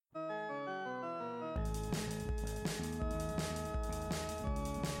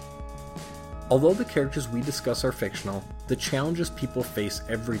Although the characters we discuss are fictional, the challenges people face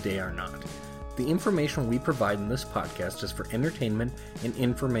every day are not. The information we provide in this podcast is for entertainment and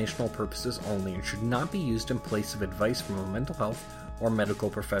informational purposes only and should not be used in place of advice from a mental health or medical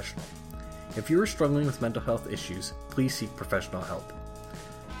professional. If you are struggling with mental health issues, please seek professional help.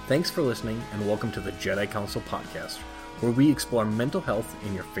 Thanks for listening, and welcome to the Jedi Counsel podcast, where we explore mental health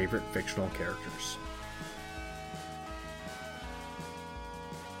in your favorite fictional characters.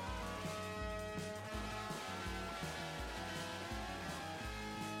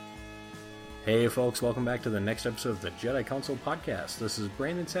 Hey folks, welcome back to the next episode of the Jedi Counsel podcast. This is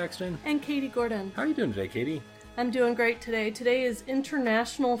Brandon Saxton. And Katie Gordon. How are you doing today, Katie? I'm doing great today. Today is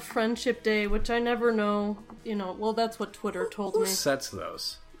International Friendship Day, which I never know, well, that's what Twitter told me. Who sets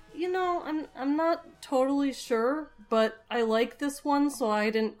those? I'm not totally sure, but I like this one, so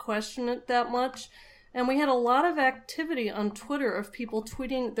I didn't question it that much. And we had a lot of activity on Twitter of people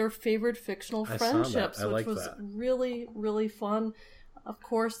tweeting their favorite fictional friendships, which was really, really fun. Of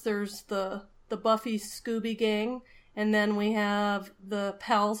course, there's the Buffy Scooby gang, and then we have the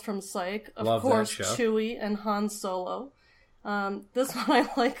pals from Psych. Of course, Chewie and Han Solo. This one I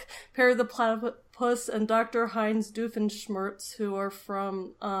like, Perry the Platypus and Dr. Heinz Doofenshmirtz, who are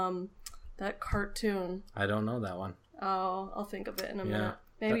from that cartoon. I don't know that one. Oh, I'll think of it in a minute.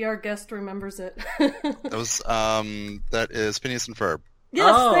 Maybe our guest remembers it. That is Phineas and Ferb.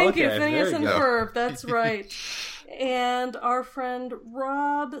 Yes, thank you, Phineas and Ferb. That's right. And our friend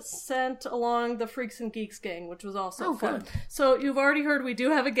Rob sent along the Freaks and Geeks gang, which was also fun. Good. So you've already heard we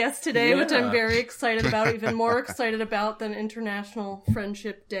do have a guest today, which I'm very excited about, even more excited about than International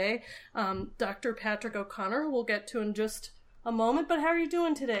Friendship Day. Dr. Patrick O'Connor, we'll get to in just a moment. But how are you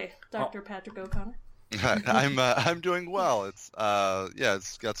doing today, Dr. Patrick O'Connor? I'm doing well. It's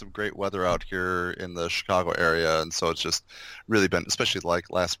got some great weather out here in the Chicago area, and so it's just really been, especially like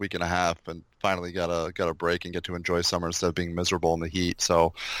last week and a half, and finally got a break and get to enjoy summer instead of being miserable in the heat.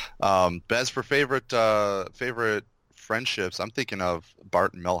 So, as for favorite friendships, I'm thinking of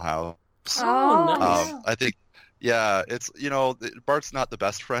Bart and Milhouse. Oh, nice. I think. Yeah, it's, Bart's not the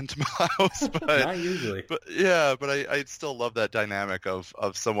best friend to Milhouse, but not usually. But I still love that dynamic of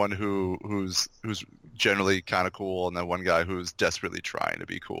someone who's generally kind of cool, and then one guy who's desperately trying to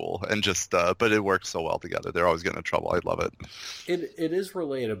be cool, and just but it works so well together. They're always getting in trouble. I love it. It is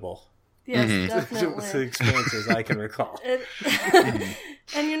relatable. Yes, definitely. To experiences I can recall.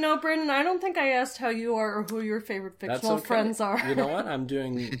 And Brandon, I don't think I asked how you are or who your favorite fictional friends are. You know what? I'm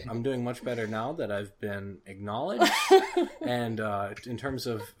doing much better now that I've been acknowledged. And in terms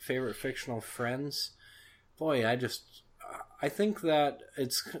of favorite fictional friends, boy, I think that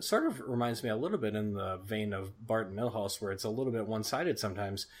it's sort of reminds me a little bit in the vein of Bart and Milhouse, where it's a little bit one-sided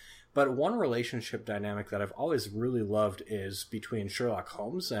sometimes. But one relationship dynamic that I've always really loved is between Sherlock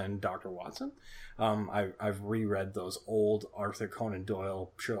Holmes and Dr. Watson. I've reread those old Arthur Conan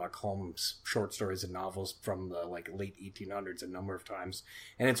Doyle Sherlock Holmes short stories and novels from the late 1800s a number of times,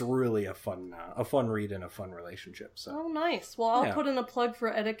 and it's really a fun read and a fun relationship. So. Oh, nice. Well, I'll put in a plug for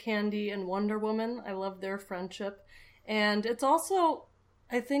Etta Candy and Wonder Woman. I love their friendship, and it's also,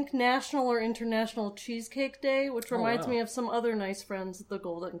 I think, National or International Cheesecake Day, which reminds me of some other nice friends, the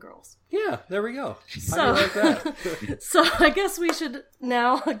Golden Girls. Yeah, there we go. How do you like that? So I guess we should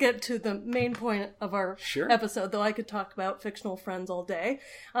now get to the main point of our episode, though I could talk about fictional friends all day.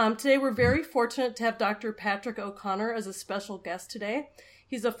 Today we're very fortunate to have Dr. Patrick O'Connor as a special guest today.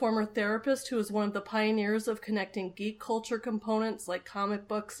 He's a former therapist who is one of the pioneers of connecting geek culture components like comic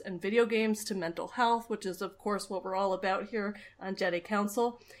books and video games to mental health, which is, of course, what we're all about here on Jedi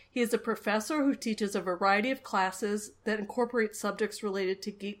Counsel. He is a professor who teaches a variety of classes that incorporate subjects related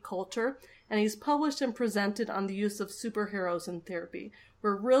to geek culture, and he's published and presented on the use of superheroes in therapy.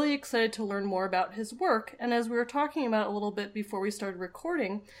 We're really excited to learn more about his work, and as we were talking about a little bit before we started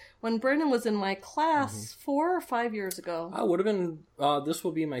recording, when Brandon was in my class 4 or 5 years ago. I would have been, this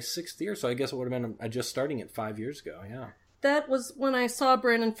will be my 6th year, so I guess it would have been just starting it 5 years ago, yeah. That was when I saw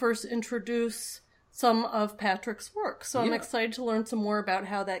Brandon first introduce some of Patrick's work, so I'm excited to learn some more about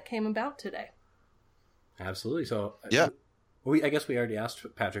how that came about today. Absolutely, so... Yeah. I guess we already asked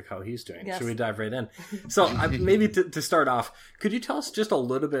Patrick how he's doing. Yes. Should we dive right in? So maybe to start off, could you tell us just a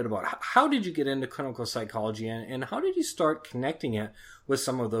little bit about how did you get into clinical psychology and how did you start connecting it with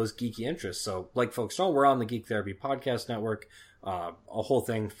some of those geeky interests? So like folks know, we're on the Geek Therapy Podcast Network, a whole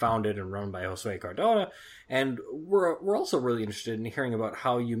thing founded and run by Josue Cardona. And we're also really interested in hearing about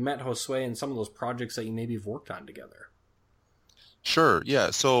how you met Josue and some of those projects that you maybe have worked on together. Sure,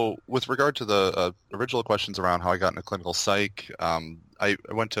 yeah. So with regard to the original questions around how I got into clinical psych, I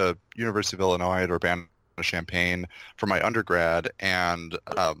went to University of Illinois at Urbana Champaign for my undergrad, and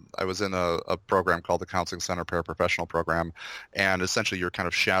I was in a program called the Counseling Center Paraprofessional Program, and essentially you're kind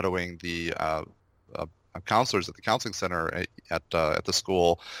of shadowing the counselors at the counseling center at the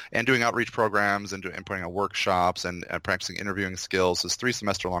school and doing outreach programs and putting on workshops and practicing interviewing skills. This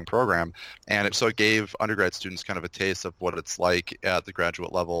 3-semester-long program, and it gave undergrad students kind of a taste of what it's like at the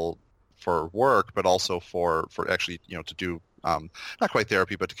graduate level for work, but also for actually, to do not quite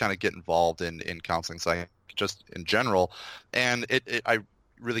therapy, but to kind of get involved in counseling psych just in general. And I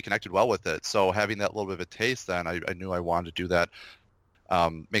really connected well with it. So having that little bit of a taste, then I knew I wanted to do that,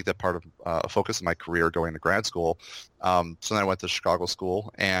 make that part of a focus of my career going to grad school. So then I went to Chicago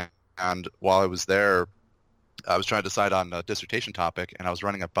school, and while I was there, I was trying to decide on a dissertation topic, and I was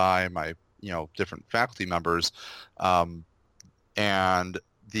running it by my different faculty members, and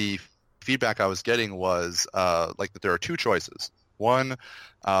the feedback I was getting was that there are two choices. One,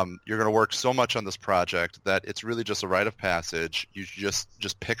 you're going to work so much on this project that it's really just a rite of passage. You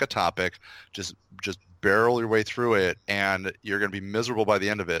just pick a topic, just barrel your way through it, and you're going to be miserable by the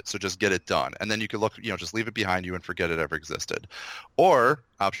end of it. So just get it done, and then you can just leave it behind you and forget it ever existed. Or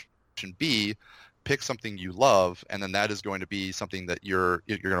option B, pick something you love, and then that is going to be something that you're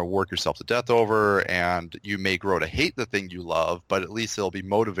going to work yourself to death over, and you may grow to hate the thing you love, but at least it'll be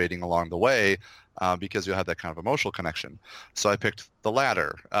motivating along the way because you'll have that kind of emotional connection. So I picked the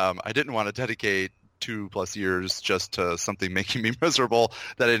latter. I didn't want to dedicate 2+ years just to something making me miserable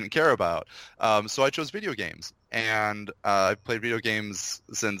that I didn't care about. So I chose video games, and I've played video games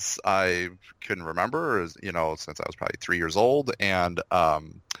since I couldn't remember, since I was probably 3 years old, and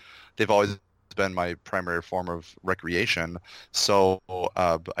they've always been my primary form of recreation. So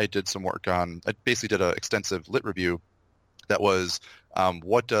I did some work I basically did an extensive lit review that was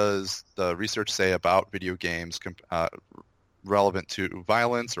what does the research say about video games relevant to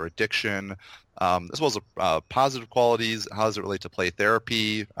violence or addiction, as well as positive qualities. How does it relate to play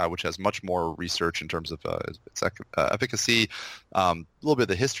therapy, which has much more research in terms of its efficacy, a little bit of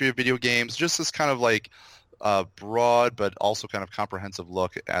the history of video games, just this kind of broad but also kind of comprehensive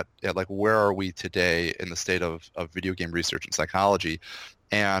look at where are we today in the state of video game research and psychology.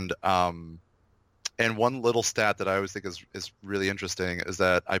 And one little stat that I always think is really interesting is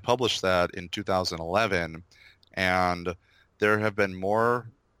that I published that in 2011, and there have been more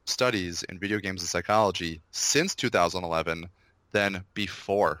studies in video games and psychology since 2011 than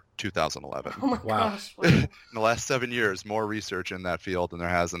before 2011. Oh my gosh. In the last 7 years, more research in that field than there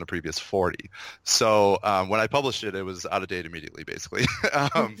has in the previous 40. So when I published it, it was out of date immediately, basically.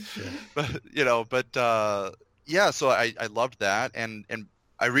 So I loved that. And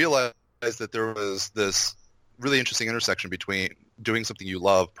I realized that there was this really interesting intersection between doing something you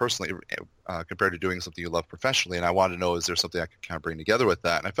love personally compared to doing something you love professionally. And I wanted to know, is there something I could kind of bring together with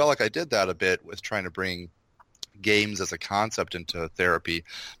that? And I felt like I did that a bit with trying to bring games as a concept into therapy.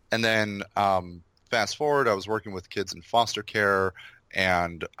 And then fast forward, I was working with kids in foster care,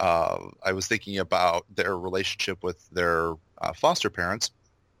 and I was thinking about their relationship with their foster parents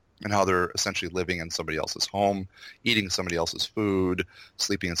and how they're essentially living in somebody else's home, eating somebody else's food,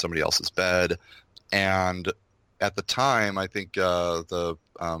 sleeping in somebody else's bed. And at the time, I think the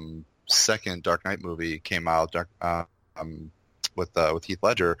second Dark Knight movie came out with Heath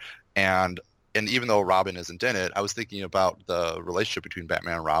Ledger, and even though Robin isn't in it, I was thinking about the relationship between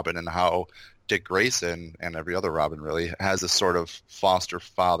Batman and Robin and how Dick Grayson and every other Robin really has this sort of foster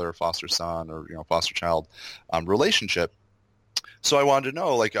father, foster son, or foster child relationship. So I wanted to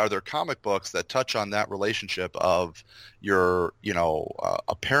know, are there comic books that touch on that relationship of you're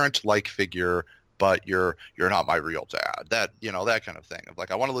a parent-like figure, but you're not my real dad, that kind of thing of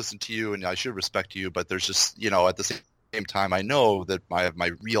I want to listen to you and I should respect you, but there's just at the same time I know that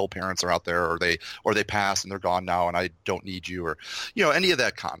my real parents are out there, or they passed and they're gone now and I don't need you, or any of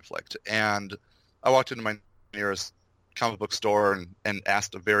that conflict. And I walked into my nearest comic book store and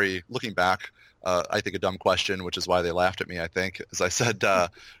asked looking back, I think a dumb question, which is why they laughed at me, I think, as I said, are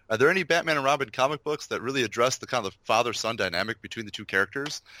there any Batman and Robin comic books that really address the kind of father-son dynamic between the two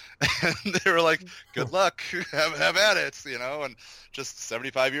characters? And they were like, good luck, have at it, and just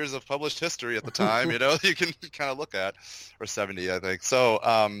 75 years of published history at the time, you can kind of look at, or 70, I think. So,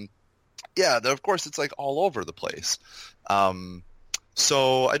 of course, it's all over the place.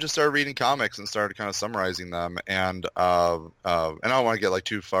 So I just started reading comics and started kind of summarizing them, and I don't want to get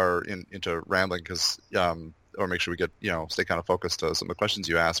too far into rambling or make sure we get stay kind of focused to some of the questions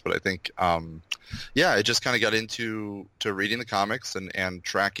you asked. But I think I just kind of got into reading the comics and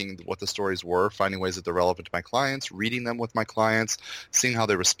tracking what the stories were, finding ways that they're relevant to my clients, reading them with my clients, seeing how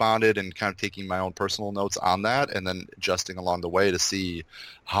they responded, and kind of taking my own personal notes on that, and then adjusting along the way to see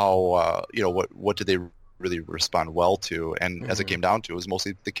how what did they really respond well to. And as it came down to, it was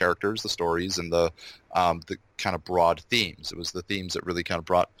mostly the characters, the stories, and the kind of broad themes. It was the themes that really kind of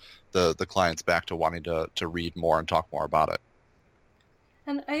brought the clients back to wanting to read more and talk more about it.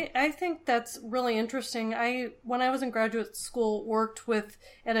 And I think that's really interesting. When I was in graduate school, worked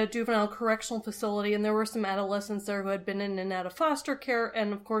at a juvenile correctional facility, and there were some adolescents there who had been in and out of foster care,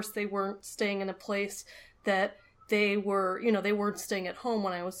 and of course they weren't staying in a place that they weren't staying at home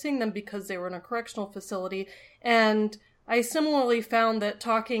when I was seeing them because they were in a correctional facility. And I similarly found that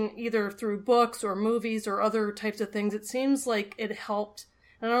talking either through books or movies or other types of things, it seems like it helped.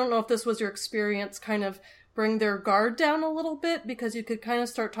 And I don't know if this was your experience, kind of bring their guard down a little bit, because you could kind of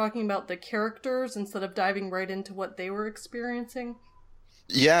start talking about the characters instead of diving right into what they were experiencing.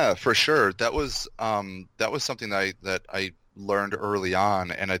 Yeah, for sure. That was something that I learned early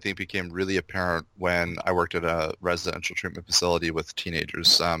on, and I think became really apparent when I worked at a residential treatment facility with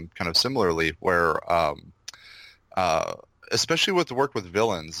teenagers, kind of similarly, where especially with the work with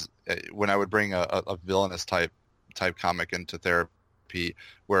villains, when I would bring a villainous type comic into therapy,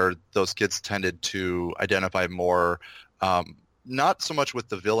 where those kids tended to identify more, not so much with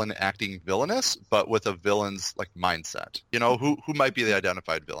the villain acting villainous, but with a villain's like mindset. Who might be the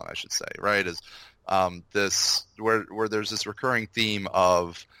identified villain, I should say, right? Is this where there's this recurring theme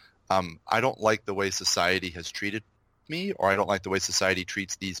of I don't like the way society has treated me, or I don't like the way society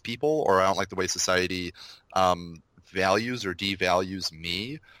treats these people, or I don't like the way society values or devalues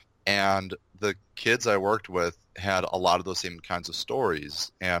me. And the kids I worked with had a lot of those same kinds of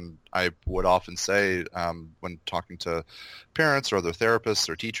stories. And I would often say when talking to parents or other therapists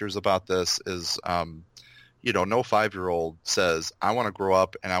or teachers about this is, no 5-year-old says, I want to grow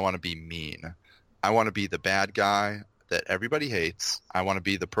up and I want to be mean. I want to be the bad guy that everybody hates. I want to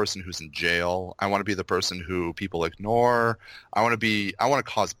be the person who's in jail. I want to be the person who people ignore. I want to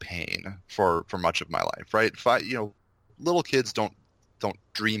cause pain for much of my life, right? Little kids don't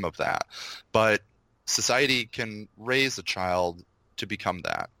dream of that, but society can raise a child to become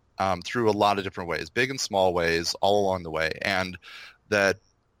that through a lot of different ways, big and small ways, all along the way. And that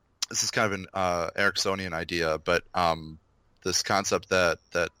this is kind of an Ericksonian idea, but this concept that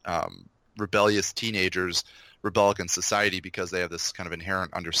rebellious teenagers rebel against society because they have this kind of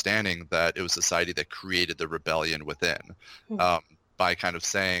inherent understanding that it was society that created the rebellion within, by kind of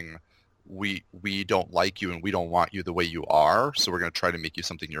saying, we don't like you and we don't want you the way you are, so we're going to try to make you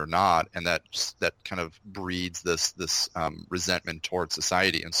something you're not, and that kind of breeds this resentment towards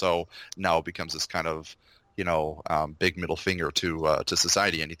society. And so now it becomes this kind of big middle finger to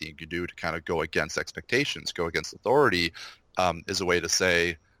society. Anything you can do to kind of go against expectations, go against authority, is a way to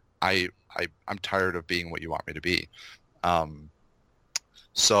say, I'm tired of being what you want me to be.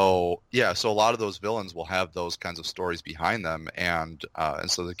 So a lot of those villains will have those kinds of stories behind them, and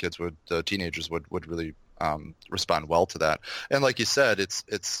so the teenagers would really respond well to that. And like you said,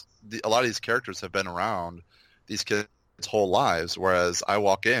 a lot of these characters have been around these kids' whole lives, whereas I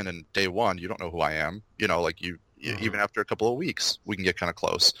walk in and day one, you don't know who I am. Even after a couple of weeks, we can get kind of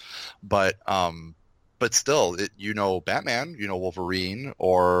close, but still, Batman, Wolverine,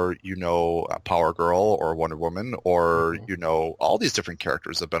 or Power Girl, or Wonder Woman, or all these different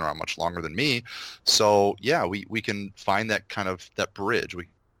characters have been around much longer than me. So yeah, we can find that bridge. We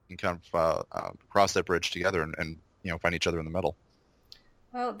can kind of cross that bridge together and find each other in the middle.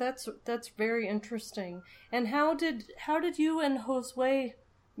 Well, that's very interesting. And how did you and Josue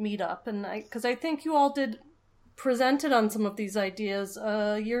meet up? And because I think you all presented on some of these ideas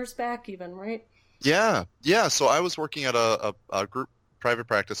years back, even, right? Yeah. So I was working at a group private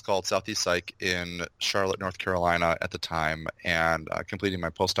practice called Southeast Psych in Charlotte, North Carolina at the time, and completing my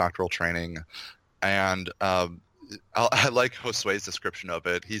postdoctoral training. And I like Josue's description of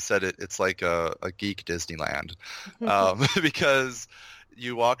it. He said it's like a geek Disneyland, because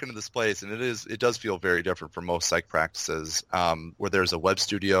you walk into this place and it does feel very different from most psych practices, where there's a web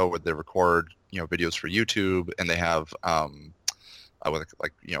studio where they record videos for YouTube, and they have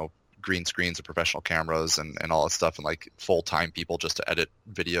green screens and professional cameras and all that stuff, and like full-time people just to edit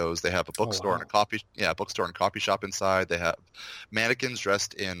videos. They have a bookstore and bookstore and coffee shop inside. They have mannequins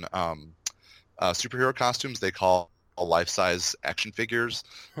dressed in superhero costumes they call life-size action figures.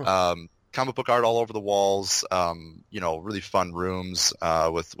 Comic book art all over the walls. Really fun rooms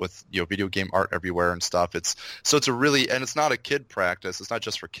with video game art everywhere and stuff. It's not a kid practice. It's not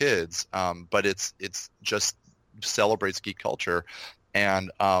just for kids, but it's just celebrates geek culture.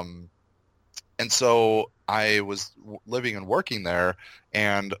 And so I was living and working there,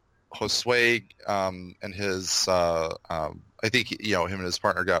 and Josue and his I think him and his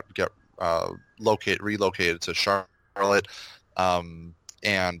partner got relocated to Charlotte,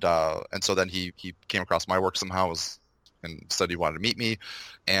 and so then he came across my work somehow, and said he wanted to meet me,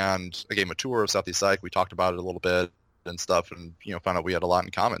 and I gave him a tour of Southeast Psych. We talked about it a little bit and stuff, and found out we had a lot in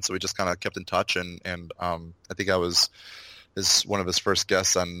common. So we just kind of kept in touch, and I think I was one of his first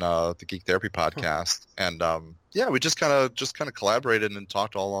guests on the Geek Therapy podcast, and we just kind of collaborated and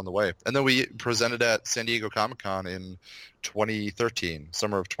talked all along the way. And then we presented at San Diego Comic-Con in 2013,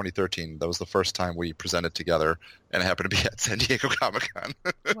 summer of 2013. That was the first time we presented together, and it happened to be at San Diego Comic-Con.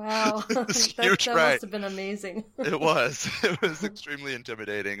 Wow, that must have been amazing. It was extremely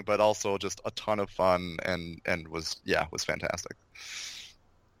intimidating, but also just a ton of fun, and was fantastic.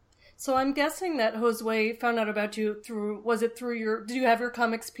 So I'm guessing that Josue found out about you did you have your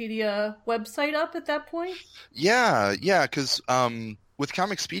Comixpedia website up at that point? Yeah, because with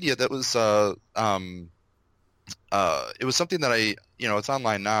Comixpedia, that was it was something that it's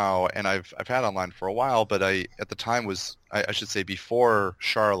online now, and I've had online for a while, but at the time I should say before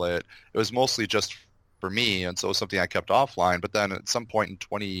Charlotte, it was mostly just for me, and so it was something I kept offline. But then at some point in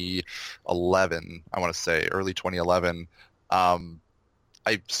 2011, I want to say early 2011,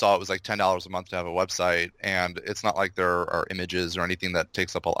 I saw it was like $10 a month to have a website, and it's not like there are images or anything that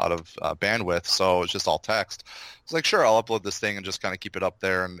takes up a lot of bandwidth, so it's just all text. It's like, sure, I'll upload this thing and just kind of keep it up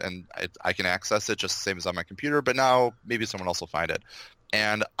there, and I can access it just the same as on my computer, but now maybe someone else will find it.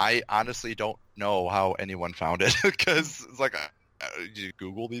 And I honestly don't know how anyone found it, because it's like, did you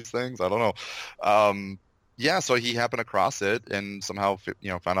Google these things? I don't know. So he happened across it and somehow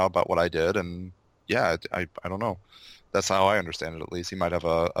found out about what I did, and I don't know. That's how I understand it, at least. He might have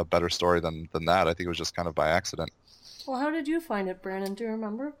a better story than that. I think it was just kind of by accident. Well, how did you find it, Brandon? Do you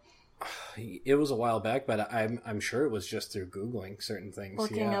remember? It was a while back, but I'm sure it was just through Googling certain things.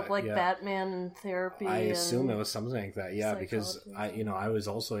 Looking up Batman therapy. I assume it was something like that. Yeah, because I was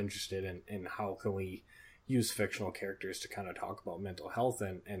also interested in how can we use fictional characters to kind of talk about mental health,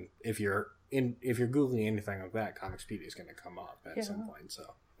 and if you're Googling anything like that, Comixpedia is going to come up at some point.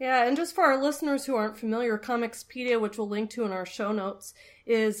 So. Yeah, and just for our listeners who aren't familiar, Comixpedia, which we'll link to in our show notes,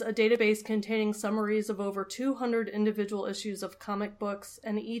 is a database containing summaries of over 200 individual issues of comic books,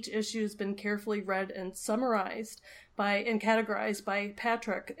 and each issue has been carefully read and summarized and categorized by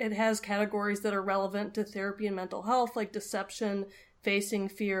Patrick. It has categories that are relevant to therapy and mental health, like deception, facing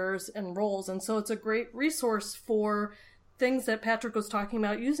fears, and roles. And so it's a great resource for things that Patrick was talking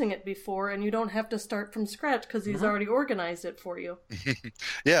about using it before, and you don't have to start from scratch because he's already organized it for you.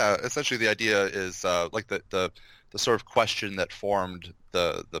 Yeah, essentially the idea is like the sort of question that formed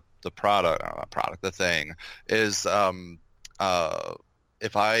the the thing is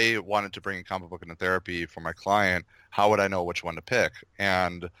if I wanted to bring a comic book into therapy for my client, how would I know which one to pick?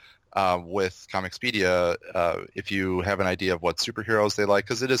 And with Comixpedia, if you have an idea of what superheroes they like,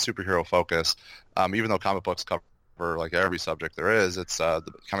 because it is superhero focused, even though comic books cover like every subject there is, it's the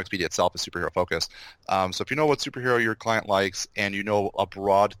Comixpedia itself is superhero focused. So if you know what superhero your client likes, and you know a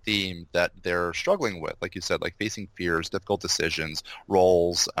broad theme that they're struggling with, like you said, like facing fears, difficult decisions,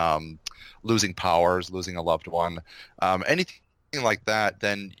 roles, losing powers, losing a loved one, anything like that,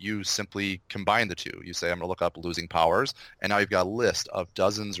 then you simply combine the two. You say, I'm going to look up losing powers, and now you've got a list of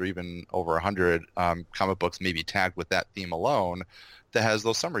dozens or even over 100 comic books maybe tagged with that theme alone that has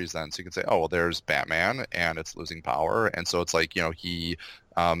those summaries then. So you can say, oh, well, there's Batman, and it's losing power, and so it's like, he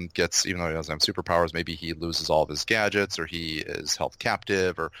gets, even though he doesn't have superpowers, maybe he loses all of his gadgets, or he is held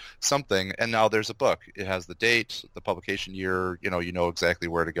captive or something, and now there's a book. It has the date, the publication year, you know exactly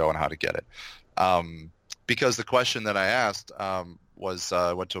where to go and how to get it. Because the question that I asked was,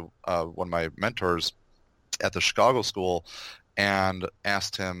 I went to one of my mentors at the Chicago school and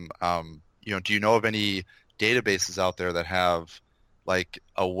asked him, do you know of any databases out there that have like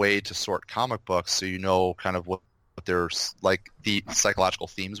a way to sort comic books so you know kind of what their like the psychological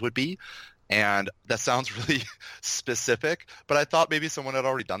themes would be? And that sounds really specific, but I thought maybe someone had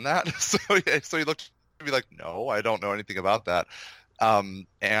already done that. So he looked at me like, no, I don't know anything about that.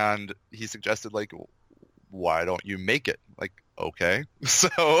 And he suggested, like, why don't you make it? Like, okay. So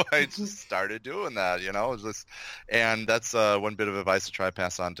I just started doing that, and that's one bit of advice to try to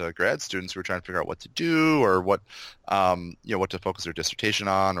pass on to grad students who are trying to figure out what to do, or what to focus their dissertation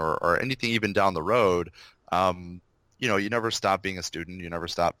on, or anything even down the road. You never stop being a student. You never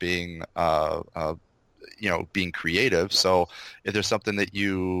stop being, being creative. So if there's something that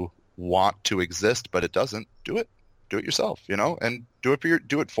you want to exist, but it doesn't, do it yourself, and do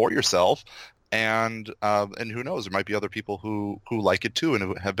it for yourself. And who knows, there might be other people who like it too, and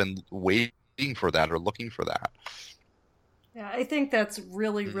who have been waiting for that or looking for that. Yeah, I think that's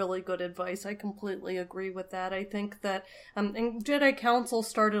really, really good advice. I completely agree with that. I think that, and Jedi Counsel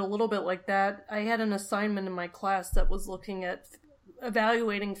started a little bit like that. I had an assignment in my class that was looking at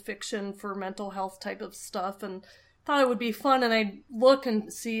evaluating fiction for mental health type of stuff, and thought it would be fun, and I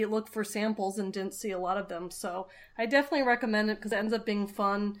look for samples and didn't see a lot of them, so I definitely recommend it because it ends up being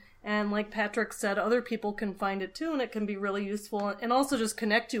fun, and like Patrick said, other people can find it too, and it can be really useful, and also just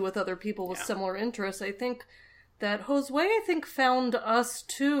connect you with other people with similar interests. I think that Josue, found us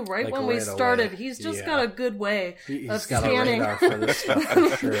too, right when we started. He's just got a good way of scanning the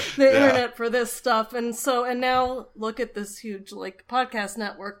internet for this stuff, and now look at this huge podcast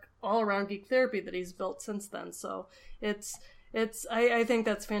network all around Geek Therapy that he's built since then. So I think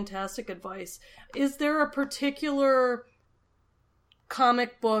that's fantastic advice. Is there a particular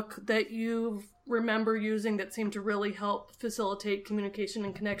comic book that you remember using that seemed to really help facilitate communication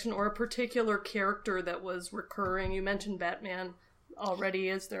and connection, or a particular character that was recurring? You mentioned Batman already.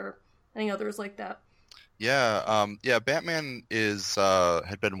 Is there any others like that? Yeah, Batman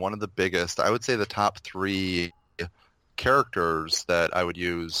had been one of the biggest. I would say the top 3 characters that I would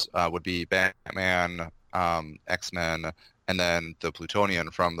use would be Batman, X-Men, and then the Plutonian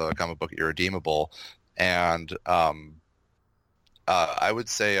from the comic book Irredeemable. And I would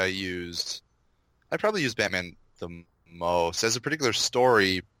say I probably used Batman the most. As a particular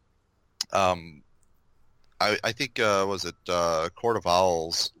story, I think, was it Court of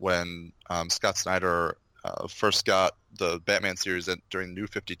Owls, when Scott Snyder first got the Batman series during New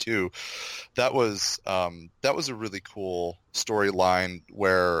 52. That was a really cool storyline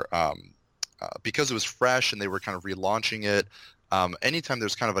where because it was fresh and they were kind of relaunching it, anytime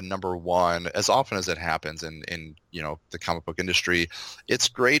there's kind of a number one, as often as it happens in the comic book industry, it's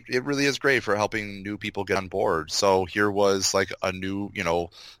great. It really is great for helping new people get on board. So here was like a new,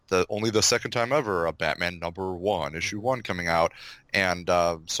 only the second time ever a Batman number 1, issue 1 coming out, and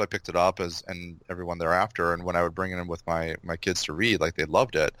so I picked it up and everyone thereafter. And when I would bring it in with my kids to read, they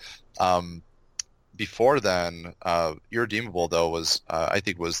loved it. Before then, Irredeemable though was I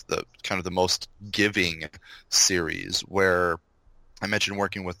think was the kind of the most giving series, where I mentioned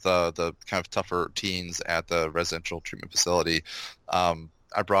working with the kind of tougher teens at the residential treatment facility.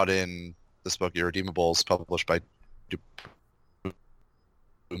 I brought in this book, Irredeemables, published by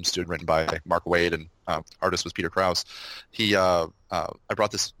Student, written by Mark Waid, and artist was Peter Krause. I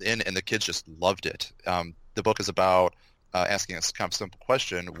brought this in, and the kids just loved it. The book is about asking a kind of simple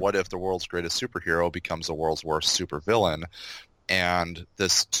question: what if the world's greatest superhero becomes the world's worst supervillain? And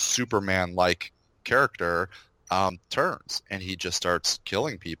this Superman-like character turns, and he just starts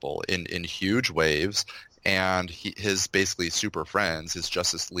killing people in huge waves. And his basically super friends, his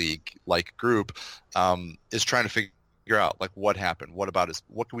Justice League-like group, is trying to figure out what happened, what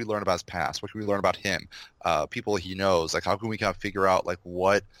can we learn about his past, what can we learn about him, people he knows, how can we kind of figure out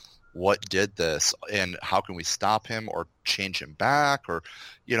what did this, and how can we stop him or change him back, or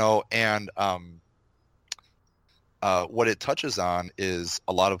and what it touches on is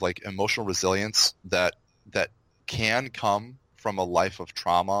a lot of emotional resilience that can come from a life of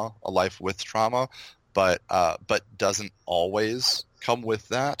trauma, a life with trauma, but doesn't always come with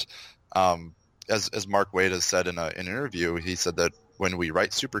that. As Mark Waid has said in an interview, he said that when we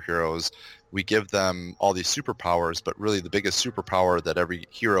write superheroes, we give them all these superpowers, but really the biggest superpower that every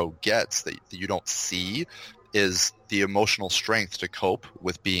hero gets that you don't see is the emotional strength to cope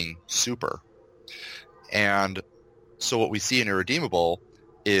with being super. And so what we see in Irredeemable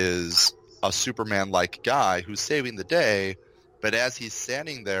is a Superman-like guy who's saving the day, but as he's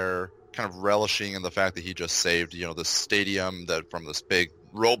standing there kind of relishing in the fact that he just saved, the stadium from this big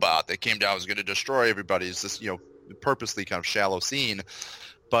robot that came down, was going to destroy everybody. It's this, purposely kind of shallow scene,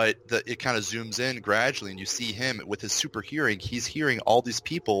 but it kind of zooms in gradually, and you see him with his super hearing. He's hearing all these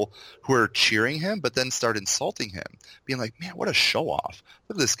people who are cheering him, but then start insulting him, being like, man, what a show-off.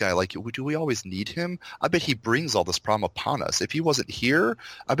 Look at this guy. Do we always need him? I bet he brings all this problem upon us. If he wasn't here,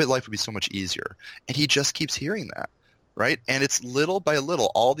 I bet life would be so much easier. And he just keeps hearing that, right? And it's little by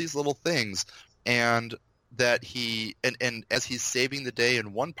little, all these little things, and that and as he's saving the day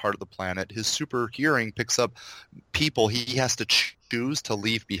in one part of the planet, his super hearing picks up people he has to choose to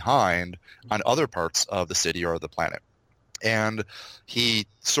leave behind on other parts of the city or the planet. And he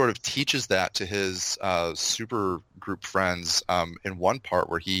sort of teaches that to his super group friends in one part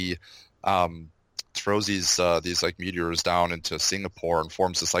where he throws these meteors down into Singapore and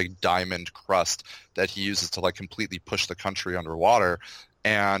forms this diamond crust that he uses to completely push the country underwater.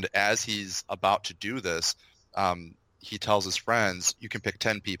 And as he's about to do this, he tells his friends, you can pick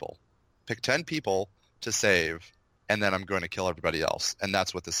 10 people. Pick 10 people to save, and then I'm going to kill everybody else. And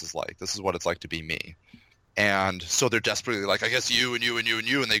that's what this is like. This is what it's like to be me. And so they're desperately I guess you and you and you and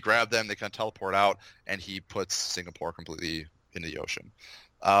you, and they grab them, they kind of teleport out, and he puts Singapore completely in the ocean.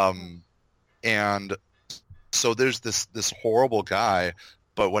 And So there's this horrible guy,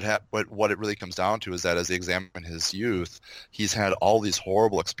 but what it really comes down to is that as they examine his youth, he's had all these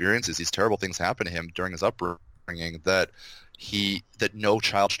horrible experiences, these terrible things happen to him during his upbringing that no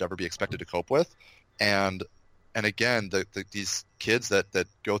child should ever be expected to cope with. And again, these kids that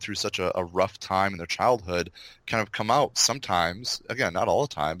go through such a rough time in their childhood kind of come out sometimes, again, not all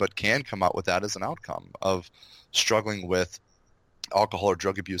the time, but can come out with that as an outcome of struggling with alcohol or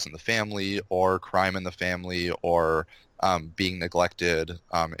drug abuse in the family, or crime in the family, or being neglected,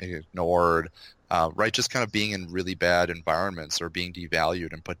 ignored, right? Just kind of being in really bad environments, or being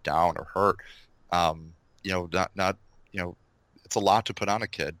devalued and put down or hurt. It's a lot to put on a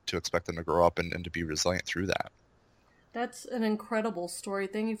kid to expect them to grow up and to be resilient through that. That's an incredible story.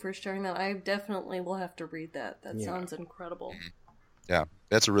 Thank you for sharing that. I definitely will have to read that. That sounds incredible. Yeah,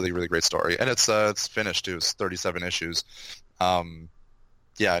 that's a really, really great story. And it's finished too. It's 37 issues. And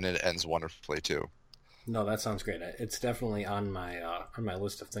it ends wonderfully too. No, that sounds great. It's definitely on my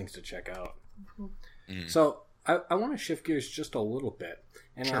list of things to check out. Mm-hmm. So I want to shift gears just a little bit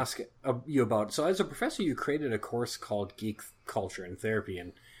and ask you about. So as a professor, you created a course called Geek Culture and Therapy,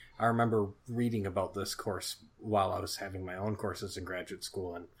 and I remember reading about this course while I was having my own courses in graduate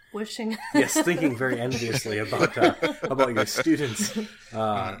school, and thinking very enviously about your students.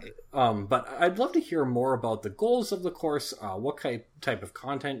 But I'd love to hear more about the goals of the course, what type of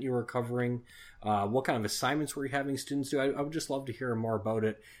content you were covering, what kind of assignments were you having students do. I would just love to hear more about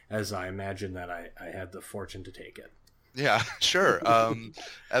it, as I imagine that I had the fortune to take it. Yeah, sure.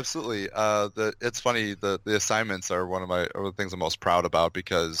 Absolutely. It's funny, the assignments are one of the things I'm most proud about,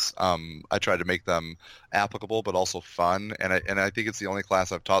 because I try to make them applicable but also fun, and I think it's the only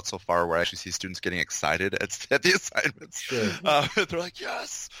class I've taught so far where I actually see students getting excited at the assignments. Sure. They're like,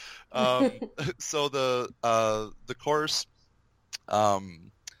 yes. So the course,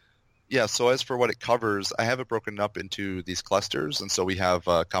 so as for what it covers, I have it broken up into these clusters, and so we have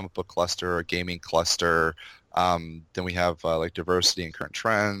a comic book cluster, a gaming cluster. Then we have like diversity and current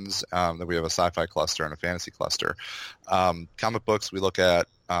trends. Then we have a sci-fi cluster and a fantasy cluster. Comic books, we look at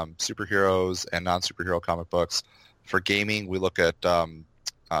superheroes and non-superhero comic books. For gaming, we look at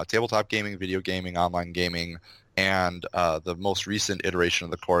tabletop gaming, video gaming, online gaming, and the most recent iteration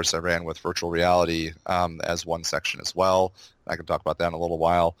of the course I ran with virtual reality as one section as well. I can talk about that in a little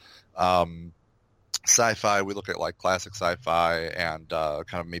while. Sci-fi, we look at like classic sci-fi and kind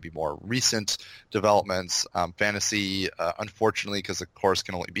of maybe more recent developments. Fantasy, unfortunately, because the course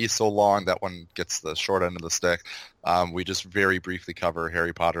can only be so long, that one gets the short end of the stick. We just very briefly cover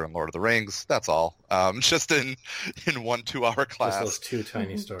Harry Potter and Lord of the Rings. That's all. Just in 1 2-hour class. Just those two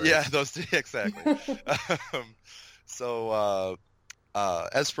tiny stories. Yeah, those two, exactly.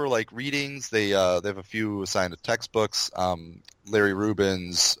 As for like readings, they have a few assigned to textbooks. Larry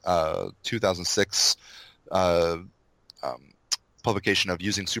Rubin's 2006 publication of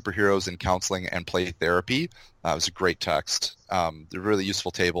Using Superheroes in Counseling and Play Therapy. It was a great text. There's a really useful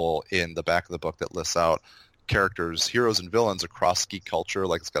table in the back of the book that lists out characters, heroes and villains across geek culture.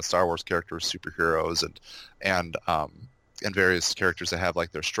 Like, it's got Star Wars characters, superheroes, and various characters that have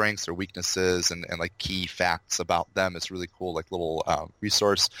like their strengths, their weaknesses, and like key facts about them. It's really cool, like little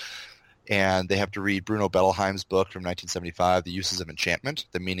resource. And they have to read Bruno Bettelheim's book from 1975, The Uses of Enchantment,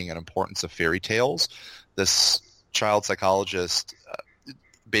 The Meaning and Importance of Fairy Tales. This child psychologist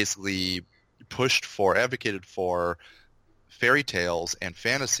basically advocated for fairy tales and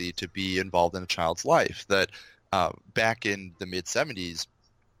fantasy to be involved in a child's life. That back in the mid-70s,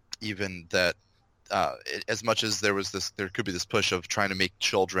 even that as much as there could be this push of trying to make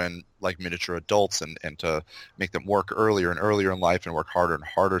children like miniature adults and to make them work earlier and earlier in life and work harder and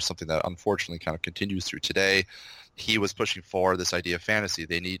harder, something that unfortunately kind of continues through today. He was pushing for this idea of fantasy.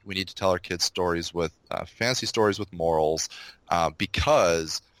 We need to tell our kids stories with fantasy stories with morals,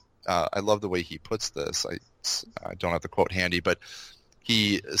 because I love the way he puts this. I don't have the quote handy, but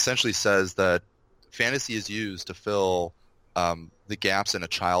he essentially says that fantasy is used to fill the gaps in a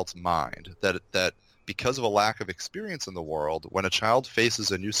child's mind, that because of a lack of experience in the world, when a child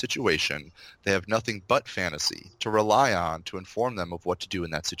faces a new situation, they have nothing but fantasy to rely on to inform them of what to do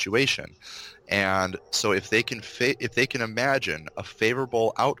in that situation. And so if they can imagine a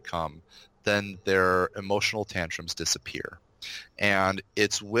favorable outcome, then their emotional tantrums disappear. And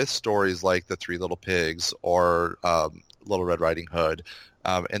it's with stories like The Three Little Pigs or Little Red Riding Hood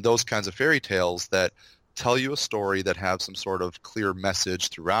and those kinds of fairy tales that tell you a story that has some sort of clear message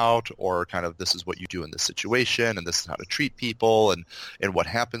throughout, or kind of this is what you do in this situation, and this is how to treat people, and what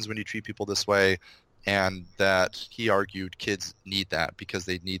happens when you treat people this way. and that he argued kids need that because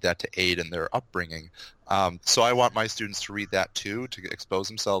they need that to aid in their upbringing. So I want my students to read that too, to expose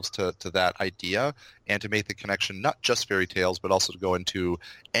themselves to that idea and to make the connection, not just fairy tales, but also to go into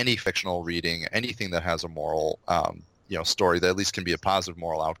any fictional reading, anything that has a moral story that at least can be a positive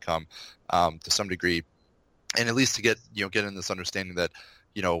moral outcome to some degree, and at least to get in this understanding that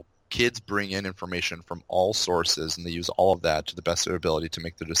kids bring in information from all sources, and they use all of that to the best of their ability to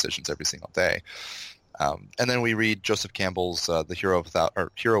make their decisions every single day. And then we read Joseph Campbell's The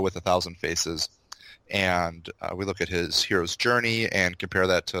Hero with a Thousand Faces, and we look at his hero's journey and compare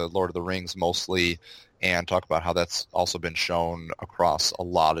that to Lord of the Rings mostly, and talk about how that's also been shown across a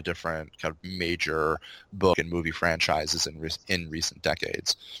lot of different kind of major book and movie franchises in recent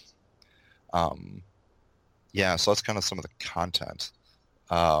decades. So that's kind of some of the content.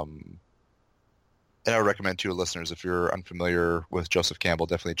 And I would recommend to listeners, if you're unfamiliar with Joseph Campbell,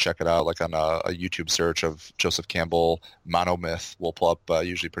 definitely check it out. Like on a YouTube search of Joseph Campbell monomyth, we'll pull up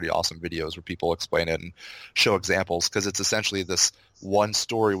usually pretty awesome videos where people explain it and show examples, because it's essentially this one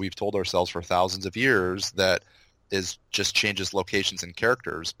story we've told ourselves for thousands of years that is just changes locations and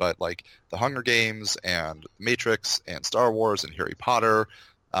characters. But like the Hunger Games and Matrix and Star Wars and Harry Potter,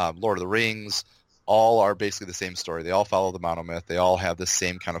 Lord of the Rings, all are basically the same story. They all follow the monomyth. They all have the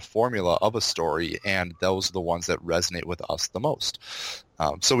same kind of formula of a story, and those are the ones that resonate with us the most.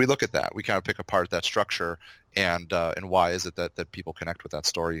 So we look at that. We kind of pick apart that structure, and why is it that people connect with that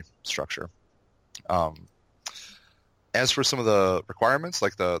story structure. As for some of the requirements,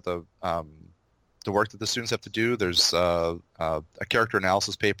 like the work that the students have to do, there's a character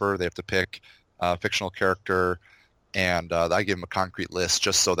analysis paper. They have to pick a fictional character, and I give them a concrete list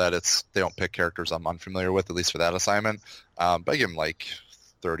just so that they don't pick characters I'm unfamiliar with, at least for that assignment. But I give them like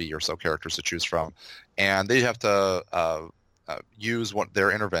 30 or so characters to choose from, and they have to use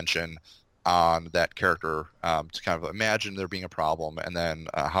their intervention on that character to kind of imagine there being a problem, and then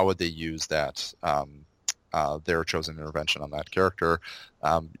how would they use that their chosen intervention on that character,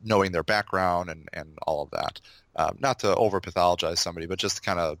 knowing their background and all of that. Not to over-pathologize somebody, but just to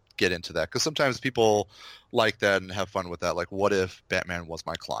kind of get into that. Because sometimes people like that and have fun with that. Like, what if Batman was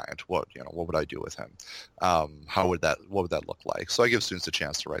my client? What would I do with him? What would that look like? So I give students a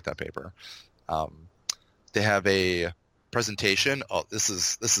chance to write that paper. They have a presentation. Oh, this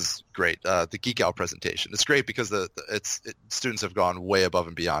is great. The Geek Out presentation. It's great because students have gone way above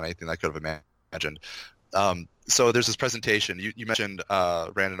and beyond anything I could have imagined. So there's this presentation. You mentioned,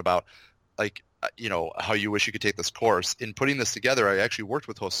 Brandon, about like, how you wish you could take this course. In putting this together, I actually worked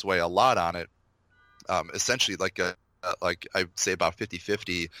with Josue a lot on it. Essentially, like I'd say about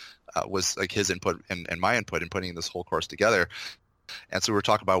 50-50 was like his input and my input in putting this whole course together. And so we were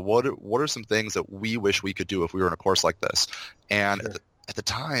talking about what are some things that we wish we could do if we were in a course like this. And sure. At the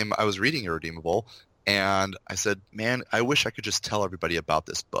time, I was reading Irredeemable, and I said, man, I wish I could just tell everybody about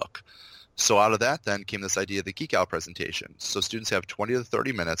this book. So out of that then came this idea of the Geek Out presentation. So students have 20 to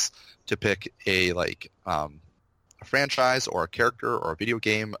 30 minutes to pick a franchise or a character or a video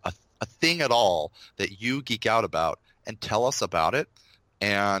game, a thing at all that you geek out about, and tell us about it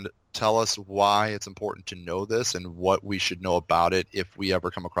and tell us why it's important to know this and what we should know about it if we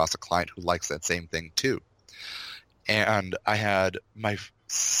ever come across a client who likes that same thing too. And I had my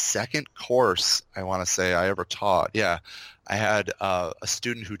second course, I want to say, I ever taught. Yeah. I had a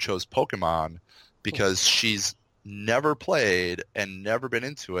student who chose Pokemon because she's never played and never been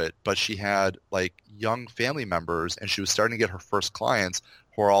into it, but she had like young family members and she was starting to get her first clients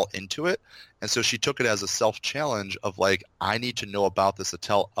who are all into it. And so she took it as a self-challenge of like, I need to know about this to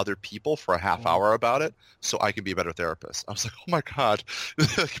tell other people for a half hour about it so I can be a better therapist. I was like, oh my God,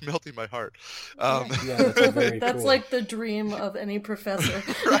 like melting my heart. That's cool. Like the dream of any professor.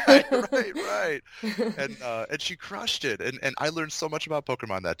 Right. And she crushed it. And I learned so much about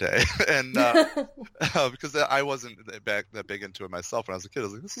Pokemon that day. And because I wasn't that big into it myself when I was a kid. I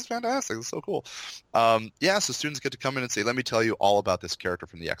was like, this is fantastic. This is so cool. So students get to come in and say, let me tell you all about this character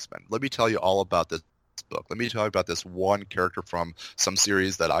from the X-Men. Let me tell you all about this book. Let me tell you about this one character from some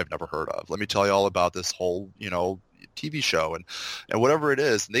series that I've never heard of. Let me tell you all about this whole, TV show and whatever it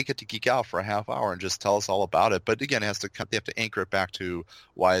is. And they get to geek out for a half hour and just tell us all about it. But again, they have to anchor it back to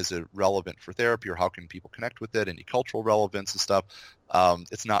why is it relevant for therapy, or how can people connect with it, any cultural relevance and stuff.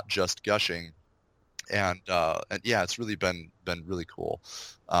 It's not just gushing. And it's really been really cool.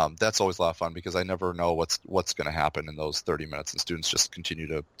 That's always a lot of fun because I never know what's going to happen in those 30 minutes, and students just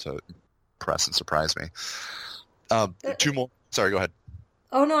continue to impress and surprise me. Two more. Sorry, go ahead.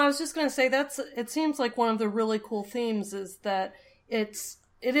 Oh no, I was just going to say it seems like one of the really cool themes is that it's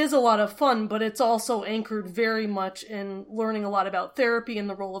it is a lot of fun, but it's also anchored very much in learning a lot about therapy and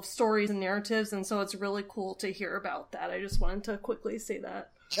the role of stories and narratives, and so it's really cool to hear about that. I just wanted to quickly say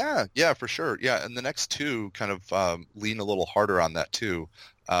that. Yeah, for sure. Yeah, and the next two kind of lean a little harder on that too.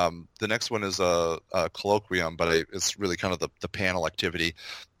 The next one is a colloquium, but it's really kind of the panel activity.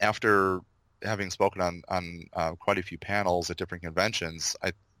 After having spoken on quite a few panels at different conventions,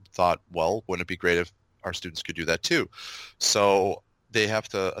 I thought, well, wouldn't it be great if our students could do that too? So they have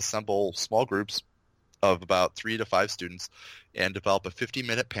to assemble small groups of about 3 to 5 students and develop a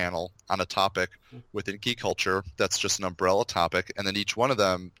 50-minute panel on a topic within geek culture that's just an umbrella topic, and then each one of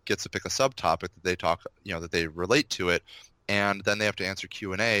them gets to pick a subtopic that they talk, that they relate to it, and then they have to answer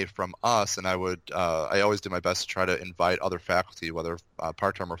Q&A from us. And I always do my best to try to invite other faculty, whether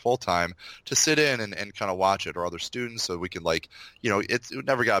part-time or full-time, to sit in and kind of watch it, or other students, so we can it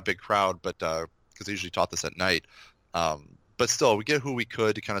never got a big crowd, but because I usually taught this at night. But still, we get who we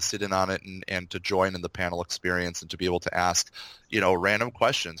could to kind of sit in on it and to join in the panel experience and to be able to ask, random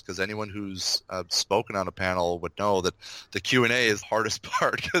questions, because anyone who's spoken on a panel would know that the Q&A is the hardest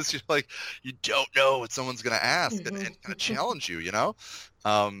part, because you don't know what someone's going to ask and kind of challenge you,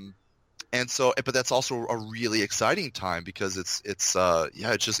 And so, but that's also a really exciting time, because it's going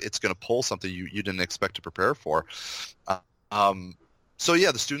to pull something you didn't expect to prepare for. So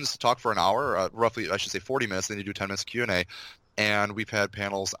yeah, the students talk for an hour, roughly, I should say 40 minutes, then you do 10 minutes Q&A, and we've had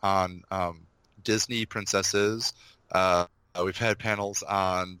panels on Disney princesses, we've had panels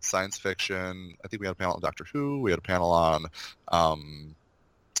on science fiction, I think we had a panel on Doctor Who, we had a panel on, I'm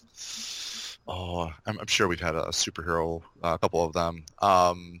sure we've had a superhero, a couple of them.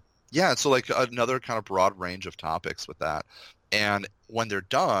 So another kind of broad range of topics with that. And when they're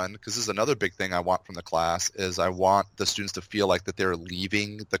done, because this is another big thing I want from the class, is I want the students to feel like that they're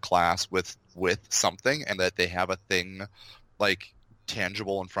leaving the class with something, and that they have a thing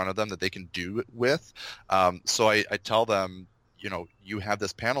tangible in front of them that they can do it with. So I tell them, you have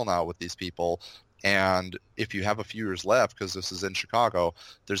this panel now with these people, and if you have a few years left, because this is in Chicago,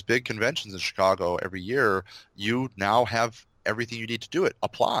 there's big conventions in Chicago every year, you now have everything you need to do it.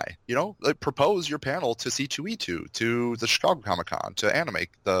 Apply, propose your panel to C2E2, to the Chicago Comic-Con, to Anime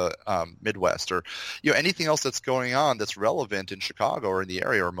the Midwest, or anything else that's going on that's relevant in Chicago or in the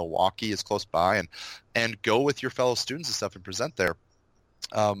area, or Milwaukee is close by, and go with your fellow students and stuff and present there.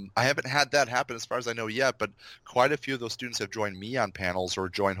 I haven't had that happen as far as I know yet, but quite a few of those students have joined me on panels or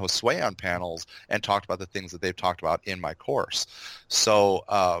joined Josue on panels and talked about the things that they've talked about in my course. So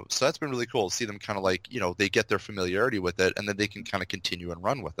that's been really cool to see them kind of they get their familiarity with it, and then they can kind of continue and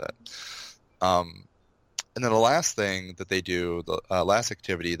run with it. And then the last thing that they do, the last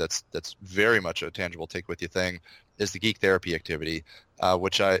activity that's very much a tangible take with you thing, is the geek therapy activity,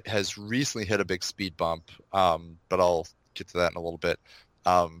 which has recently hit a big speed bump, but I'll get to that in a little bit.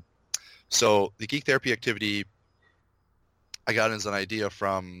 So the geek therapy activity, I got as an idea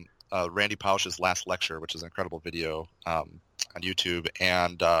from Randy Pausch's last lecture, which is an incredible video on YouTube,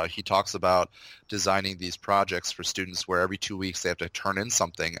 and he talks about designing these projects for students where every 2 weeks they have to turn in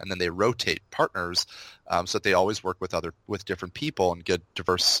something, and then they rotate partners so that they always work with different people and get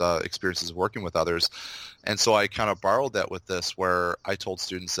diverse experiences of working with others. And so I kind of borrowed that with this, where I told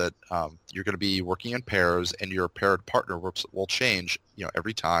students that you're going to be working in pairs, and your paired partner will change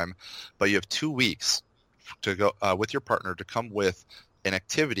every time, but you have 2 weeks to go with your partner to come with an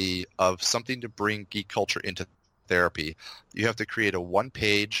activity of something to bring geek culture into therapy. You have to create a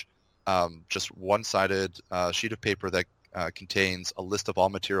one-page, just one-sided sheet of paper that contains a list of all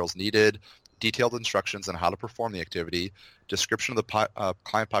materials needed, detailed instructions on how to perform the activity, description of the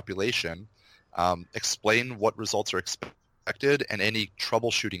client population, explain what results are expected, and any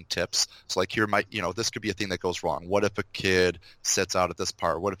troubleshooting tips. So here this could be a thing that goes wrong. What if a kid sits out at this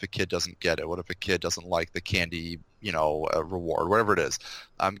part? What if a kid doesn't get it? What if a kid doesn't like the candy, reward, whatever it is?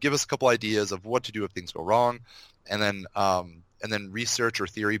 Give us a couple ideas of what to do if things go wrong. And then research or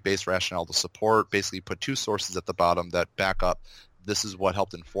theory-based rationale to support. Basically, put 2 sources at the bottom that back up this is what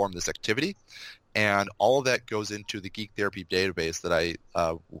helped inform this activity. And all of that goes into the Geek Therapy database that I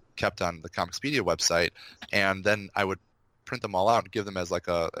kept on the Comicspedia website. And then I would print them all out and give them as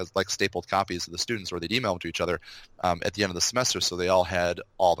stapled copies to the students, or they'd email them to each other at the end of the semester, so they all had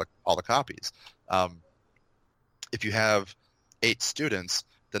all the copies. If you have 8 students,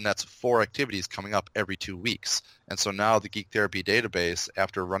 then that's 4 activities coming up every 2 weeks. And so now the Geek Therapy database,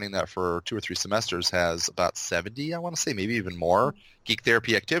 after running that for 2 or 3 semesters, has about 70, I want to say, maybe even more, Geek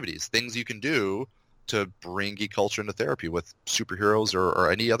Therapy activities, things you can do to bring geek culture into therapy with superheroes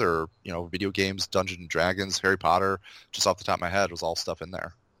or any other, video games, Dungeons and Dragons, Harry Potter. Just off the top of my head was all stuff in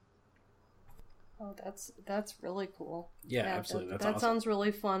there. Oh, that's really cool. Yeah, absolutely. That awesome. sounds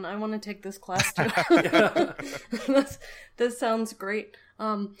really fun. I want to take this class too. This sounds great.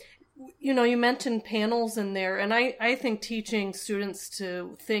 You mentioned panels in there, and I think teaching students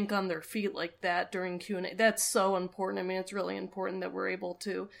to think on their feet like that during Q&A, that's so important. I mean, it's really important that we're able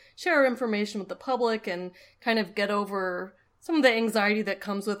to share information with the public and kind of get over some of the anxiety that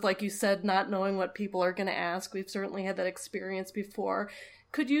comes with, like you said, not knowing what people are going to ask. We've certainly had that experience before.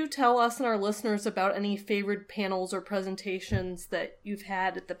 Could you tell us and our listeners about any favorite panels or presentations that you've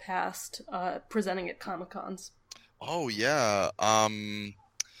had at the past presenting at Comic-Cons? Oh, yeah.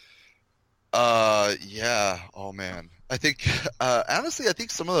 Yeah. Oh, man. I think, honestly, I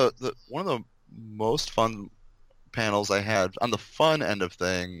think some of the one of the most fun panels I had on the fun end of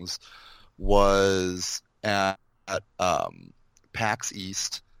things was at PAX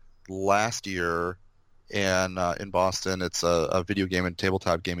East last year in Boston. It's a video game and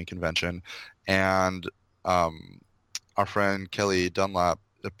tabletop gaming convention, and our friend Kelly Dunlap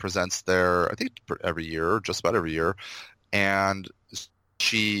presents there, I think every year, just about every year, and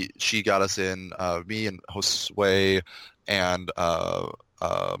she got us in, me and Josue and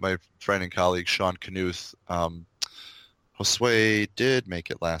my friend and colleague Sean Knuth. Josue did make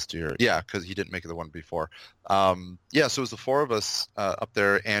it last year. Yeah, because he didn't make it the one before. Yeah, so it was the four of us up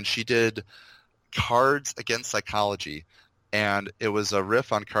there, and she did Cards Against Psychology, and it was a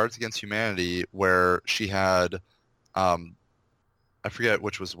riff on Cards Against Humanity where she had, I forget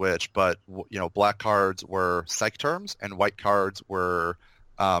which was which, but black cards were psych terms and white cards were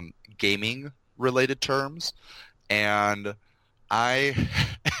gaming related terms, and and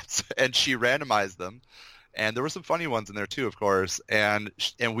she randomized them, and there were some funny ones in there too, of course, and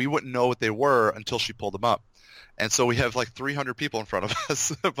we wouldn't know what they were until she pulled them up. And so we have like 300 people in front of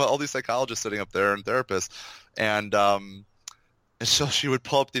us, but all these psychologists sitting up there and therapists. And so she would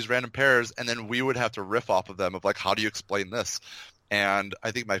pull up these random pairs, and then we would have to riff off of them of like, how do you explain this? And I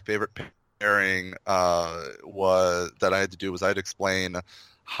think my favorite pairing that I had to do was I had to explain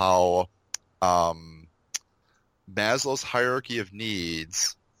how Maslow's hierarchy of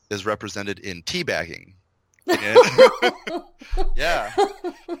needs is represented in teabagging. Yeah.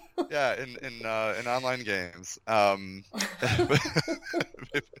 Yeah, in online games. If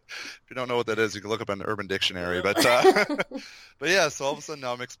you don't know what that is, you can look up on the Urban Dictionary. But yeah, so all of a sudden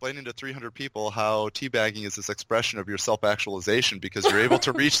now I'm explaining to 300 people how teabagging is this expression of your self-actualization, because you're able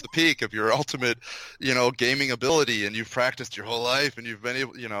to reach the peak of your ultimate, gaming ability, and you've practiced your whole life, and you've been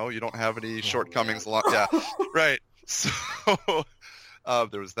able, you don't have any shortcomings. Yeah, right. So.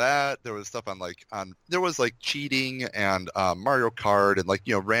 There was that. There was stuff there was like cheating and Mario Kart and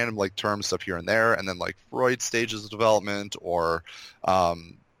random term stuff here and there, and then Freud stages of development or Carl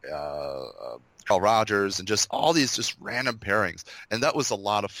Rogers and just all these just random pairings, and that was a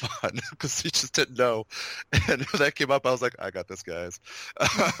lot of fun because you just didn't know. And when that came up, I was like, I got this, guys.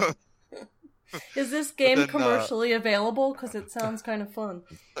 Is this game commercially available? Because it sounds kind of fun.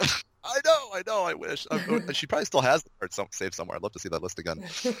 I know. I wish. She probably still has the card saved somewhere. I'd love to see that list again.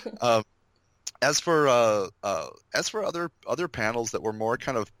 As for other panels that were more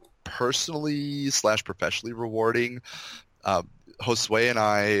kind of personally / professionally rewarding, Josue and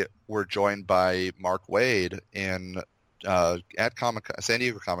I were joined by Mark Waid at San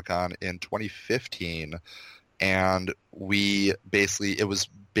Diego Comic-Con in 2015, and it was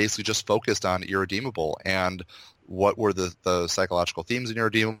basically just focused on Irredeemable and what were the psychological themes in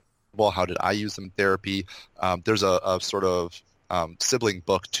Irredeemable. How did I use them in therapy? There's a sort of sibling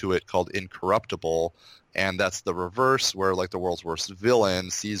book to it called Incorruptible, and that's the reverse where the world's worst villain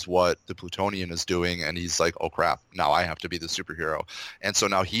sees what the Plutonian is doing, and he's like, oh crap, now I have to be the superhero. And so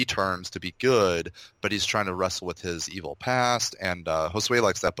now he turns to be good, but he's trying to wrestle with his evil past, and Josue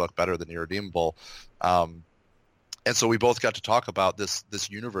likes that book better than Irredeemable. And so we both got to talk about this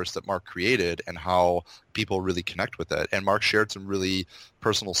universe that Mark created and how people really connect with it. And Mark shared some really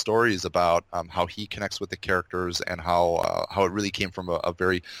personal stories about how he connects with the characters and how it really came from a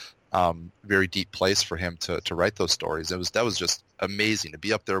very very deep place for him to write those stories. That was just amazing to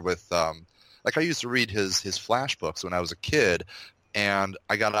be up there with. I used to read his Flash books when I was a kid. And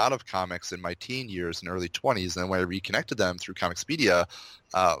I got out of comics in my teen years and early 20s, and then when I reconnected them through Comicspedia,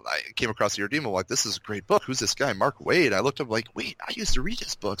 I came across the Irredeemable. This is a great book. Who's this guy, Mark Waid? I looked up wait, I used to read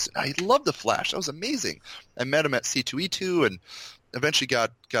his books, and I loved The Flash. That was amazing. I met him at C2E2 and eventually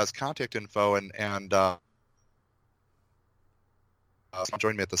got his contact info, and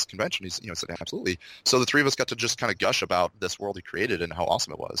joined me at this convention. He's said, absolutely. So the three of us got to just kind of gush about this world he created and how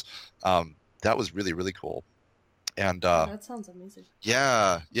awesome it was. That was really, really cool. And that sounds amazing.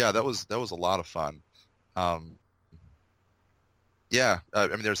 Yeah, that was a lot of fun. Yeah, I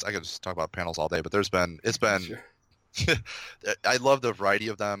mean, I could just talk about panels all day, but it's been. Sure. I love the variety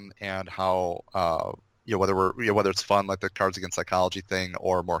of them and how whether it's fun like the Cards Against Psychology thing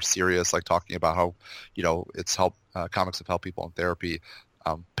or more serious like talking about how it's help comics have helped people in therapy.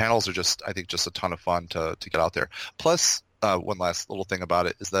 Panels are just I think just a ton of fun to get out there. Plus, one last little thing about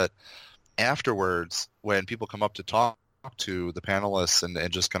it is that afterwards, when people come up to talk to the panelists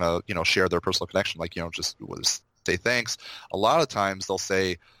and just kind of share their personal connection, like just say thanks, a lot of times they'll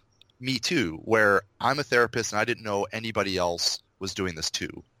say me too, where I'm a therapist and I didn't know anybody else was doing this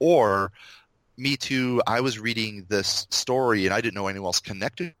too. Or me too, I was reading this story and I didn't know anyone else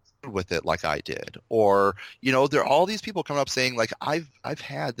connected with it like I did. Or, there are all these people coming up saying like, I've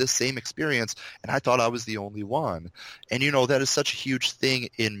had this same experience and I thought I was the only one. And, that is such a huge thing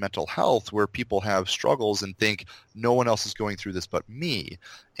in mental health where people have struggles and think no one else is going through this but me.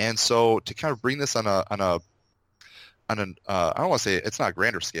 And so to kind of bring this on a I don't want to say it's not a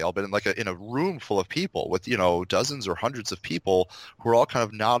grander scale, but in a room full of people with dozens or hundreds of people who are all kind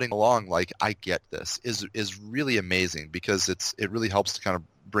of nodding along like I get this is really amazing because it really helps to kind of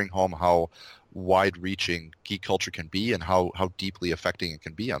bring home how wide-reaching geek culture can be and how deeply affecting it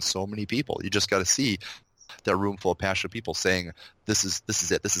can be on so many people. You just got to see that room full of passionate people saying this is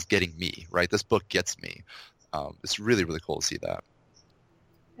it, this is getting me, right? This book gets me. It's really, really cool to see that.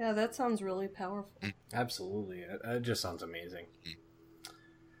 Yeah, that sounds really powerful. Absolutely. It just sounds amazing.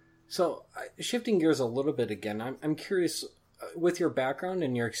 So, shifting gears a little bit again, I'm curious, with your background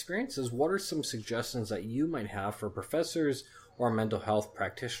and your experiences, what are some suggestions that you might have for professors or mental health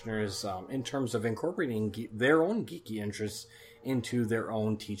practitioners in terms of incorporating their own geeky interests into their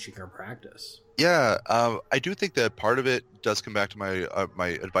own teaching or practice? Yeah, I do think that part of it does come back to my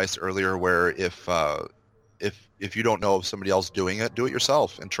advice earlier, where if you don't know if somebody else doing it, do it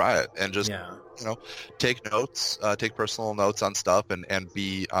yourself and try it and just take notes, take personal notes on stuff and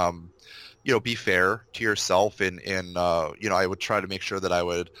be be fair to yourself and I would try to make sure that I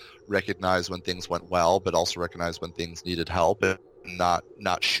would recognize when things went well, but also recognize when things needed help and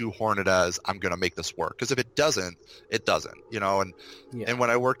not shoehorn it as I'm going to make this work, because if it doesn't, it doesn't, and when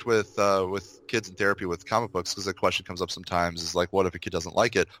I worked with kids in therapy with comic books, because the question comes up sometimes is like, what if a kid doesn't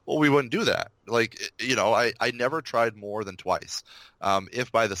like it? Well, we wouldn't do that. Like, I never tried more than twice.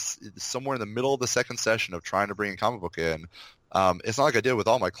 If by somewhere in the middle of the second session of trying to bring a comic book in, it's not like I did with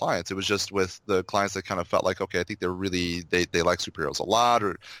all my clients. It was just with the clients that kind of felt like, okay, I think they like superheroes a lot,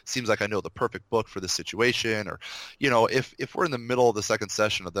 or it seems like I know the perfect book for this situation, or, if we're in the middle of the second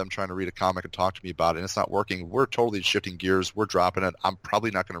session of them trying to read a comic and talk to me about it and it's not working, we're totally shifting gears. We're dropping it. I'm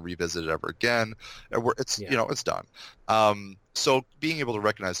probably not going to revisit it ever again. It's done. So being able to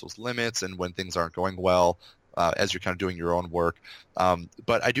recognize those limits and when things aren't going well, as you're kind of doing your own work.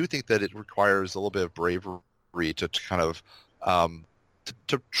 But I do think that it requires a little bit of bravery to kind of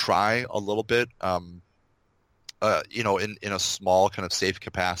to try a little bit, in a small kind of safe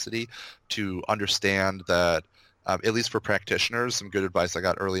capacity, to understand that, at least for practitioners, some good advice I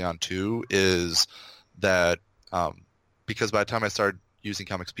got early on too is that because by the time I started using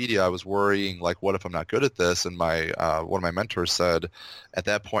Comicspedia, I was worrying like, what if I'm not good at this? And my one of my mentors said, at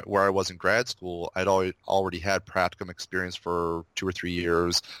that point where I was in grad school, I'd already had practicum experience for 2 or 3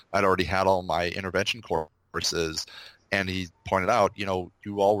 years. I'd already had all my intervention courses. And he pointed out, you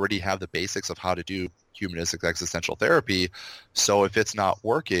already have the basics of how to do humanistic existential therapy. So if it's not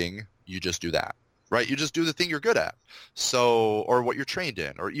working, you just do that, right? You just do the thing you're good at. So, or what you're trained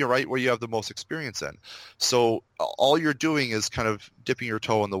in, or right where you have the most experience in. So all you're doing is kind of dipping your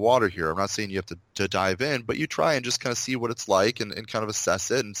toe in the water here. I'm not saying you have to dive in, but you try and just kind of see what it's like and kind of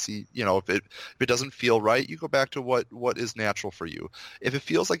assess it and see, if it doesn't feel right, you go back to what is natural for you. If it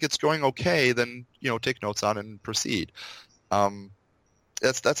feels like it's going okay, then, take notes on it and proceed.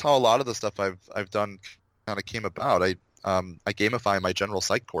 That's how a lot of the stuff I've done kind of came about. I gamify my general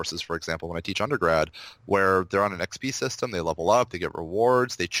psych courses, for example, when I teach undergrad, where they're on an XP system, they level up, they get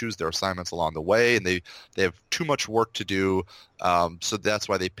rewards, they choose their assignments along the way, and they have too much work to do, so that's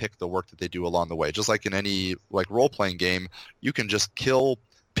why they pick the work that they do along the way. Just like in any role-playing game, you can just kill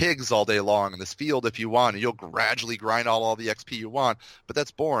pigs all day long in this field if you want, and you'll gradually grind all the XP you want, but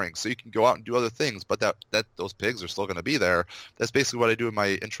that's boring, so you can go out and do other things, but that those pigs are still going to be there. That's basically what I do in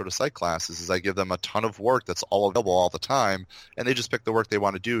my intro to psych classes, is I give them a ton of work that's all available all the time, and they just pick the work they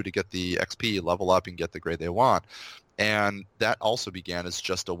want to do to get the XP, level up, and get the grade they want. And that also began as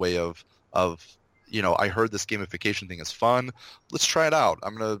just a way of I heard this gamification thing is fun. Let's try it out.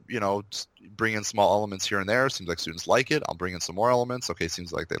 I'm going to, bring in small elements here and there. Seems like students like it. I'll bring in some more elements. Okay,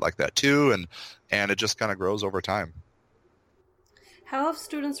 seems like they like that too. And it just kind of grows over time. How have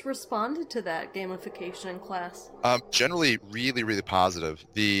students responded to that gamification in class? Generally, really, really positive.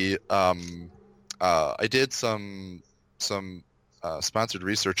 I did some sponsored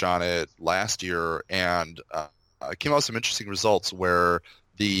research on it last year, and I came out with some interesting results where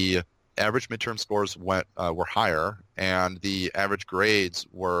the average midterm scores were higher, and the average grades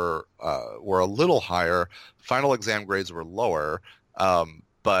were a little higher. Final exam grades were lower,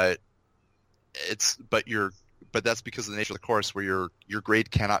 but that's because of the nature of the course, where your grade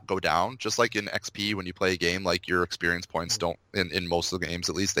cannot go down. Just like in XP, when you play a game, like your experience points don't, in most of the games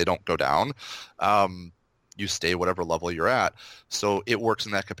at least, they don't go down. You stay whatever level you're at. So it works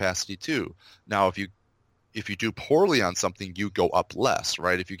in that capacity too. Now, if you do poorly on something, you go up less,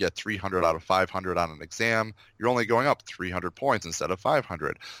 right? If you get 300 out of 500 on an exam, you're only going up 300 points instead of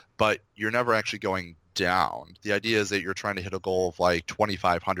 500. But you're never actually going down. The idea is that you're trying to hit a goal of like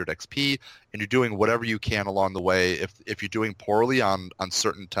 2,500 XP, and you're doing whatever you can along the way. If you're doing poorly on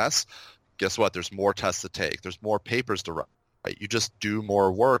certain tests, guess what? There's more tests to take. There's more papers to write. Right? You just do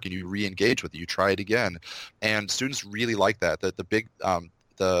more work and you re-engage with it. You try it again, and students really like that.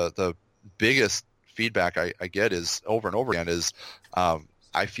 The biggest feedback I get is over and over again is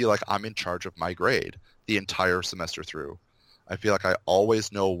I feel like I'm in charge of my grade the entire semester through. I feel like I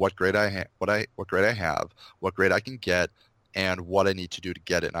always know what grade I have, what grade I have, what grade I can get, and what I need to do to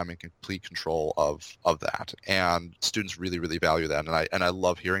get it. And I'm in complete control of that. And students really, really value that, and I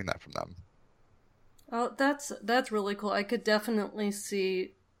love hearing that from them. Oh, that's really cool. I could definitely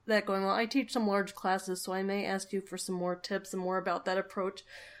see that going well. I teach some large classes, so I may ask you for some more tips and more about that approach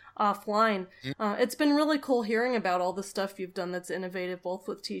offline. It's been really cool hearing about all the stuff you've done that's innovative, both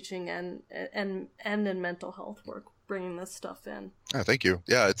with teaching and in mental health work, bringing this stuff in. Oh, thank you.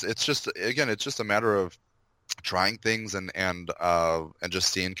 Yeah, it's just a matter of trying things and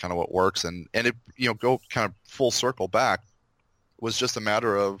just seeing kind of what works, and it go kind of full circle back was just a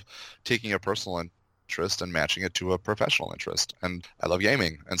matter of taking a personal interest and matching it to a professional interest. And I love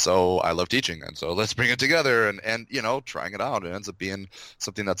gaming, and so I love teaching, and so let's bring it together and trying it out. It ends up being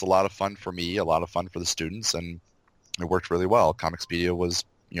something that's a lot of fun for me, a lot of fun for the students, and it worked really well. Comicspedia was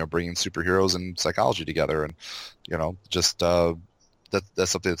bringing superheroes and psychology together, and that's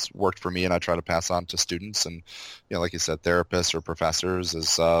something that's worked for me, and I try to pass on to students. And like you said, therapists or professors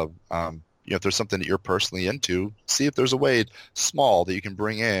is if there's something that you're personally into, see if there's a way small that you can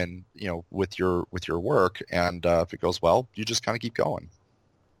bring in, with your work. And if it goes well, you just kind of keep going.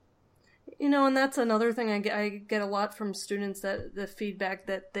 And that's another thing I get a lot from students, that the feedback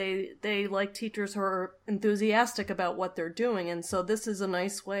that they like teachers who are enthusiastic about what they're doing. And so this is a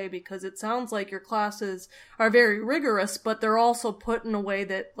nice way, because it sounds like your classes are very rigorous, but they're also put in a way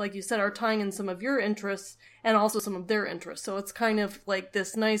that, like you said, are tying in some of your interests and also some of their interests. So it's kind of like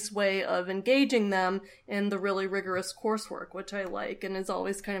this nice way of engaging them in the really rigorous coursework, which I like, and is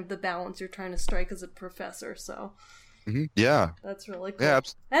always kind of the balance you're trying to strike as a professor. So mm-hmm. Yeah. That's really cool. Yeah,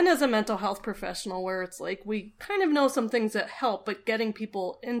 and as a mental health professional, where it's like we kind of know some things that help, but getting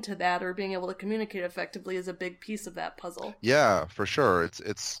people into that or being able to communicate effectively is a big piece of that puzzle. Yeah, for sure.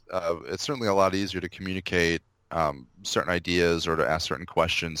 It's certainly a lot easier to communicate certain ideas or to ask certain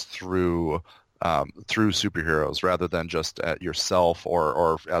questions through superheroes rather than just at yourself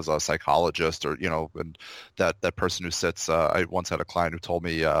or as a psychologist or and that person who sits. I once had a client who told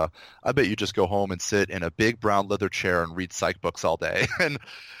me, I bet you just go home and sit in a big brown leather chair and read psych books all day. And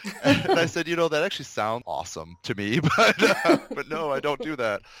I said, that actually sounds awesome to me, but no, I don't do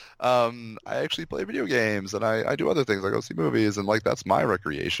that. I actually play video games, and I do other things. I go see movies, and that's my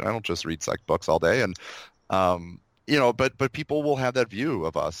recreation. I don't just read psych books all day. And but people will have that view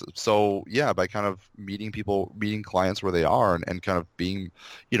of us. So yeah, by kind of meeting clients where they are and kind of being,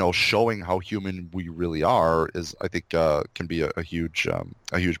 showing how human we really are is, I think, can be a huge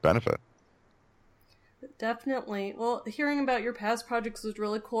benefit. Definitely. Well, hearing about your past projects was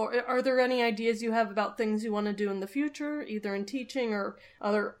really cool. Are there any ideas you have about things you want to do in the future, either in teaching or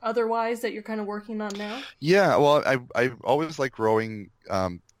otherwise, that you're kind of working on now? Yeah, well, I always like growing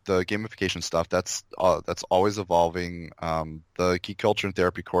the gamification stuff. That's always evolving. The Geek Culture and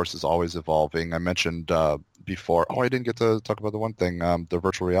Therapy course is always evolving. I mentioned before. I didn't get to talk about the one thing, the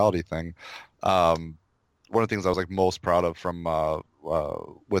virtual reality thing. One of the things I was most proud of from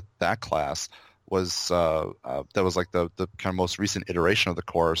with that class was that was the kind of most recent iteration of the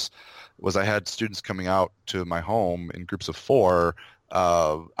course. Was I had students coming out to my home in groups of 4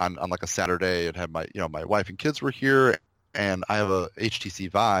 on a Saturday. It had my wife and kids were here. And I have a HTC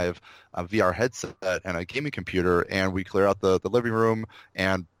Vive, a VR headset, and a gaming computer, and we clear out the living room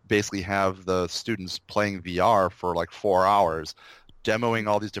and basically have the students playing VR for 4 hours, demoing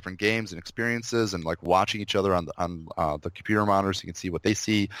all these different games and experiences, and like watching each other on the computer monitor so you can see what they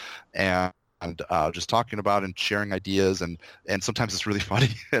see, and just talking about and sharing ideas, and sometimes it's really funny,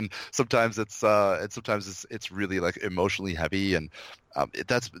 and sometimes it's really like emotionally heavy, and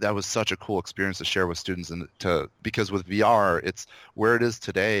that was such a cool experience to share with students, and because with VR, it's where it is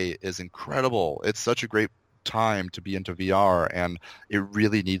today is incredible. It's such a great time to be into VR, and it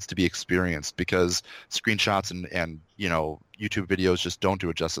really needs to be experienced, because screenshots and YouTube videos just don't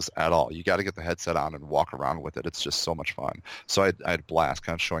do it justice at all. You got to get the headset on and walk around with it. It's just so much fun. So I had a blast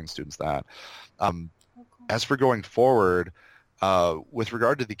kind of showing students that. As for going forward, with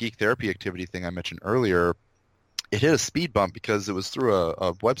regard to the geek therapy activity thing I mentioned earlier, it hit a speed bump because it was through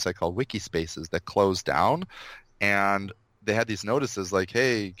a website called Wikispaces that closed down, and they had these notices like,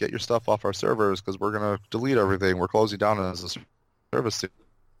 hey, get your stuff off our servers because we're going to delete everything. We're closing down as a service.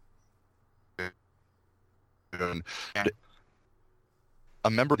 And a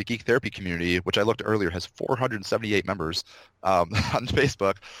member of the Geek Therapy community, which I looked earlier, has 478 members on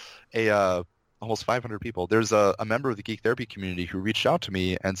Facebook, almost 500 people. There's a member of the Geek Therapy community who reached out to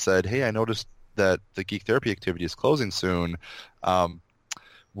me and said, hey, I noticed that the Geek Therapy activity is closing soon. Do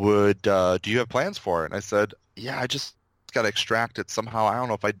you have plans for it? And I said, yeah, I just got to extract it somehow. I don't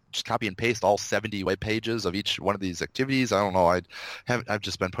know if I just copy and paste all 70 web pages of each one of these activities. I don't know. I've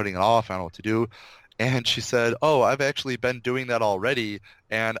just been putting it off. I don't know what to do. And she said, oh, I've actually been doing that already.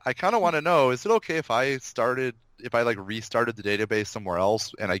 And I kind of want to know, is it okay if I restarted the database somewhere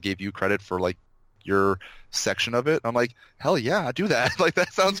else and I gave you credit for like your section of it? I'm like, hell yeah, do that. Like,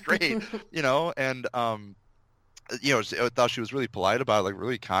 that sounds great. And I thought she was really polite about it, like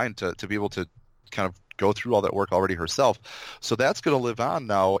really kind to be able to kind of go through all that work already herself. So that's going to live on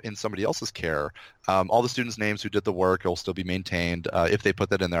now in somebody else's care. All the students' names who did the work will still be maintained. If they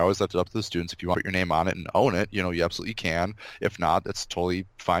put that in there, I always left it up to the students. If you want to put your name on it and own it, you absolutely can. If not, that's totally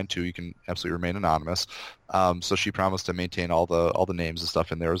fine too. You can absolutely remain anonymous. So she promised to maintain all the names and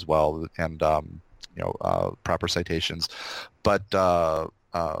stuff in there as well, and proper citations. But so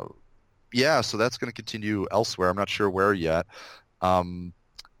that's going to continue elsewhere. I'm not sure where yet.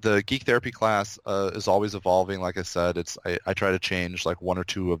 The Geek Therapy class is always evolving. Like I said, I try to change like one or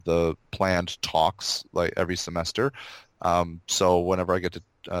two of the planned talks like every semester. So whenever I get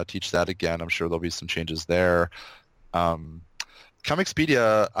to teach that again, I'm sure there'll be some changes there.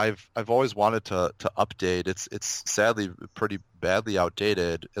 Comixpedia, I've always wanted to update. It's sadly pretty badly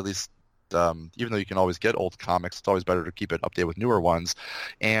outdated. At least even though you can always get old comics, it's always better to keep it updated with newer ones.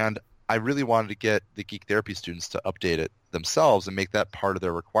 And I really wanted to get the Geek Therapy students to update it themselves and make that part of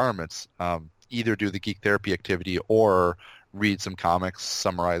their requirements. Either do the Geek Therapy activity or read some comics,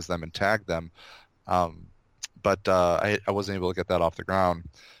 summarize them, and tag them. But I wasn't able to get that off the ground.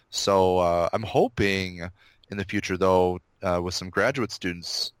 So I'm hoping in the future, though, with some graduate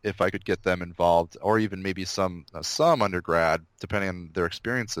students, if I could get them involved, or even maybe some undergrad, depending on their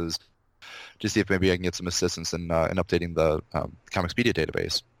experiences, to see if maybe I can get some assistance in updating the Comixpedia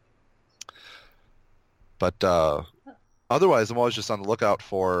database. But otherwise, I'm always just on the lookout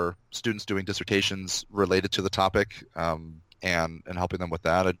for students doing dissertations related to the topic, and helping them with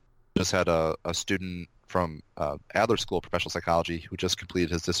that. I just had a student from Adler School of Professional Psychology who just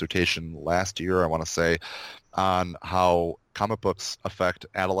completed his dissertation last year, I want to say, on how comic books affect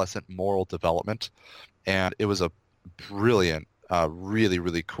adolescent moral development. And it was a brilliant, really,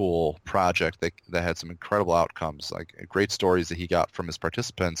 really cool project that had some incredible outcomes, like great stories that he got from his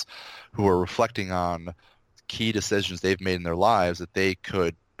participants who were reflecting on key decisions they've made in their lives that they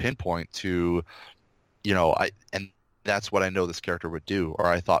could pinpoint to, and that's what I know this character would do, or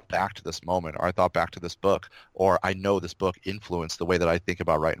I thought back to this moment, or I thought back to this book, or I know this book influenced the way that I think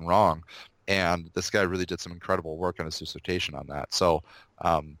about right and wrong. And this guy really did some incredible work on his dissertation on that. So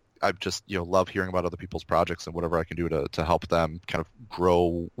I just love hearing about other people's projects and whatever I can do to help them kind of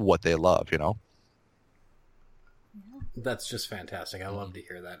grow what they love. That's just fantastic. I love to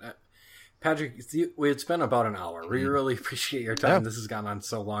hear that. Patrick, it's been about an hour. We really appreciate your time. Yeah. This has gone on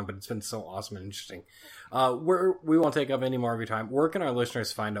so long, but it's been so awesome and interesting. We won't take up any more of your time. Where can our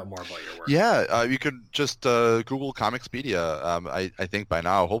listeners find out more about your work? Yeah, you can just Google Comixpedia. I think by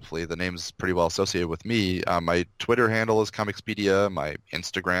now, hopefully, the name's pretty well associated with me. My Twitter handle is Comixpedia. My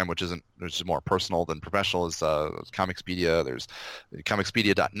Instagram, which is more personal than professional, is Comixpedia. There's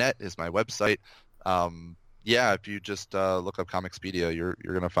Comixpedia.net is my website. Yeah, if you just look up Comixpedia, you're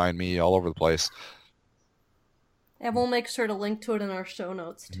going to find me all over the place. And we'll make sure to link to it in our show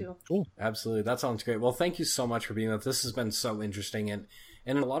notes, too. Cool. Absolutely. That sounds great. Well, thank you so much for being with us. This has been so interesting. And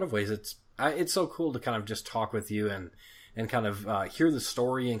in a lot of ways, it's so cool to kind of just talk with you and and kind of hear the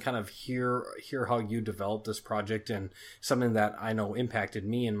story and kind of hear how you developed this project, and something that I know impacted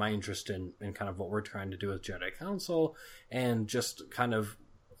me and my interest in kind of what we're trying to do with Jedi Counsel, and just kind of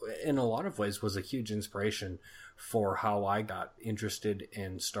in a lot of ways was a huge inspiration for how I got interested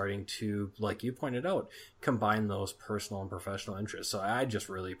in starting to, like you pointed out, combine those personal and professional interests. So I just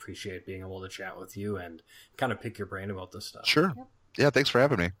really appreciate being able to chat with you and kind of pick your brain about this stuff. Sure. Yep. Yeah, thanks for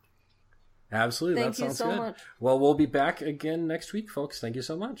having me. Absolutely. Thank that sounds you so good. much. Well, we'll be back again next week, folks. Thank you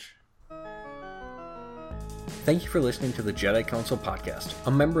so much. Thank you for listening to the Jedi Counsel podcast,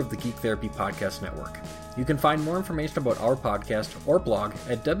 a member of the Geek Therapy Podcast Network. You can find more information about our podcast or blog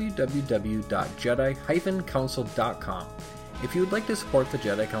at www.jedi-counsel.com. If you would like to support the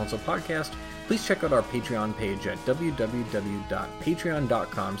Jedi Counsel podcast, please check out our Patreon page at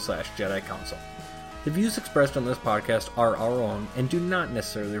www.patreon.com/Jedi Counsel. The views expressed on this podcast are our own and do not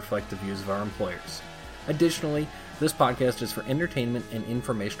necessarily reflect the views of our employers. Additionally, this podcast is for entertainment and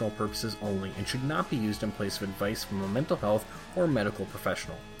informational purposes only and should not be used in place of advice from a mental health or medical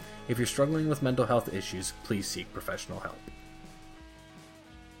professional. If you're struggling with mental health issues, please seek professional help.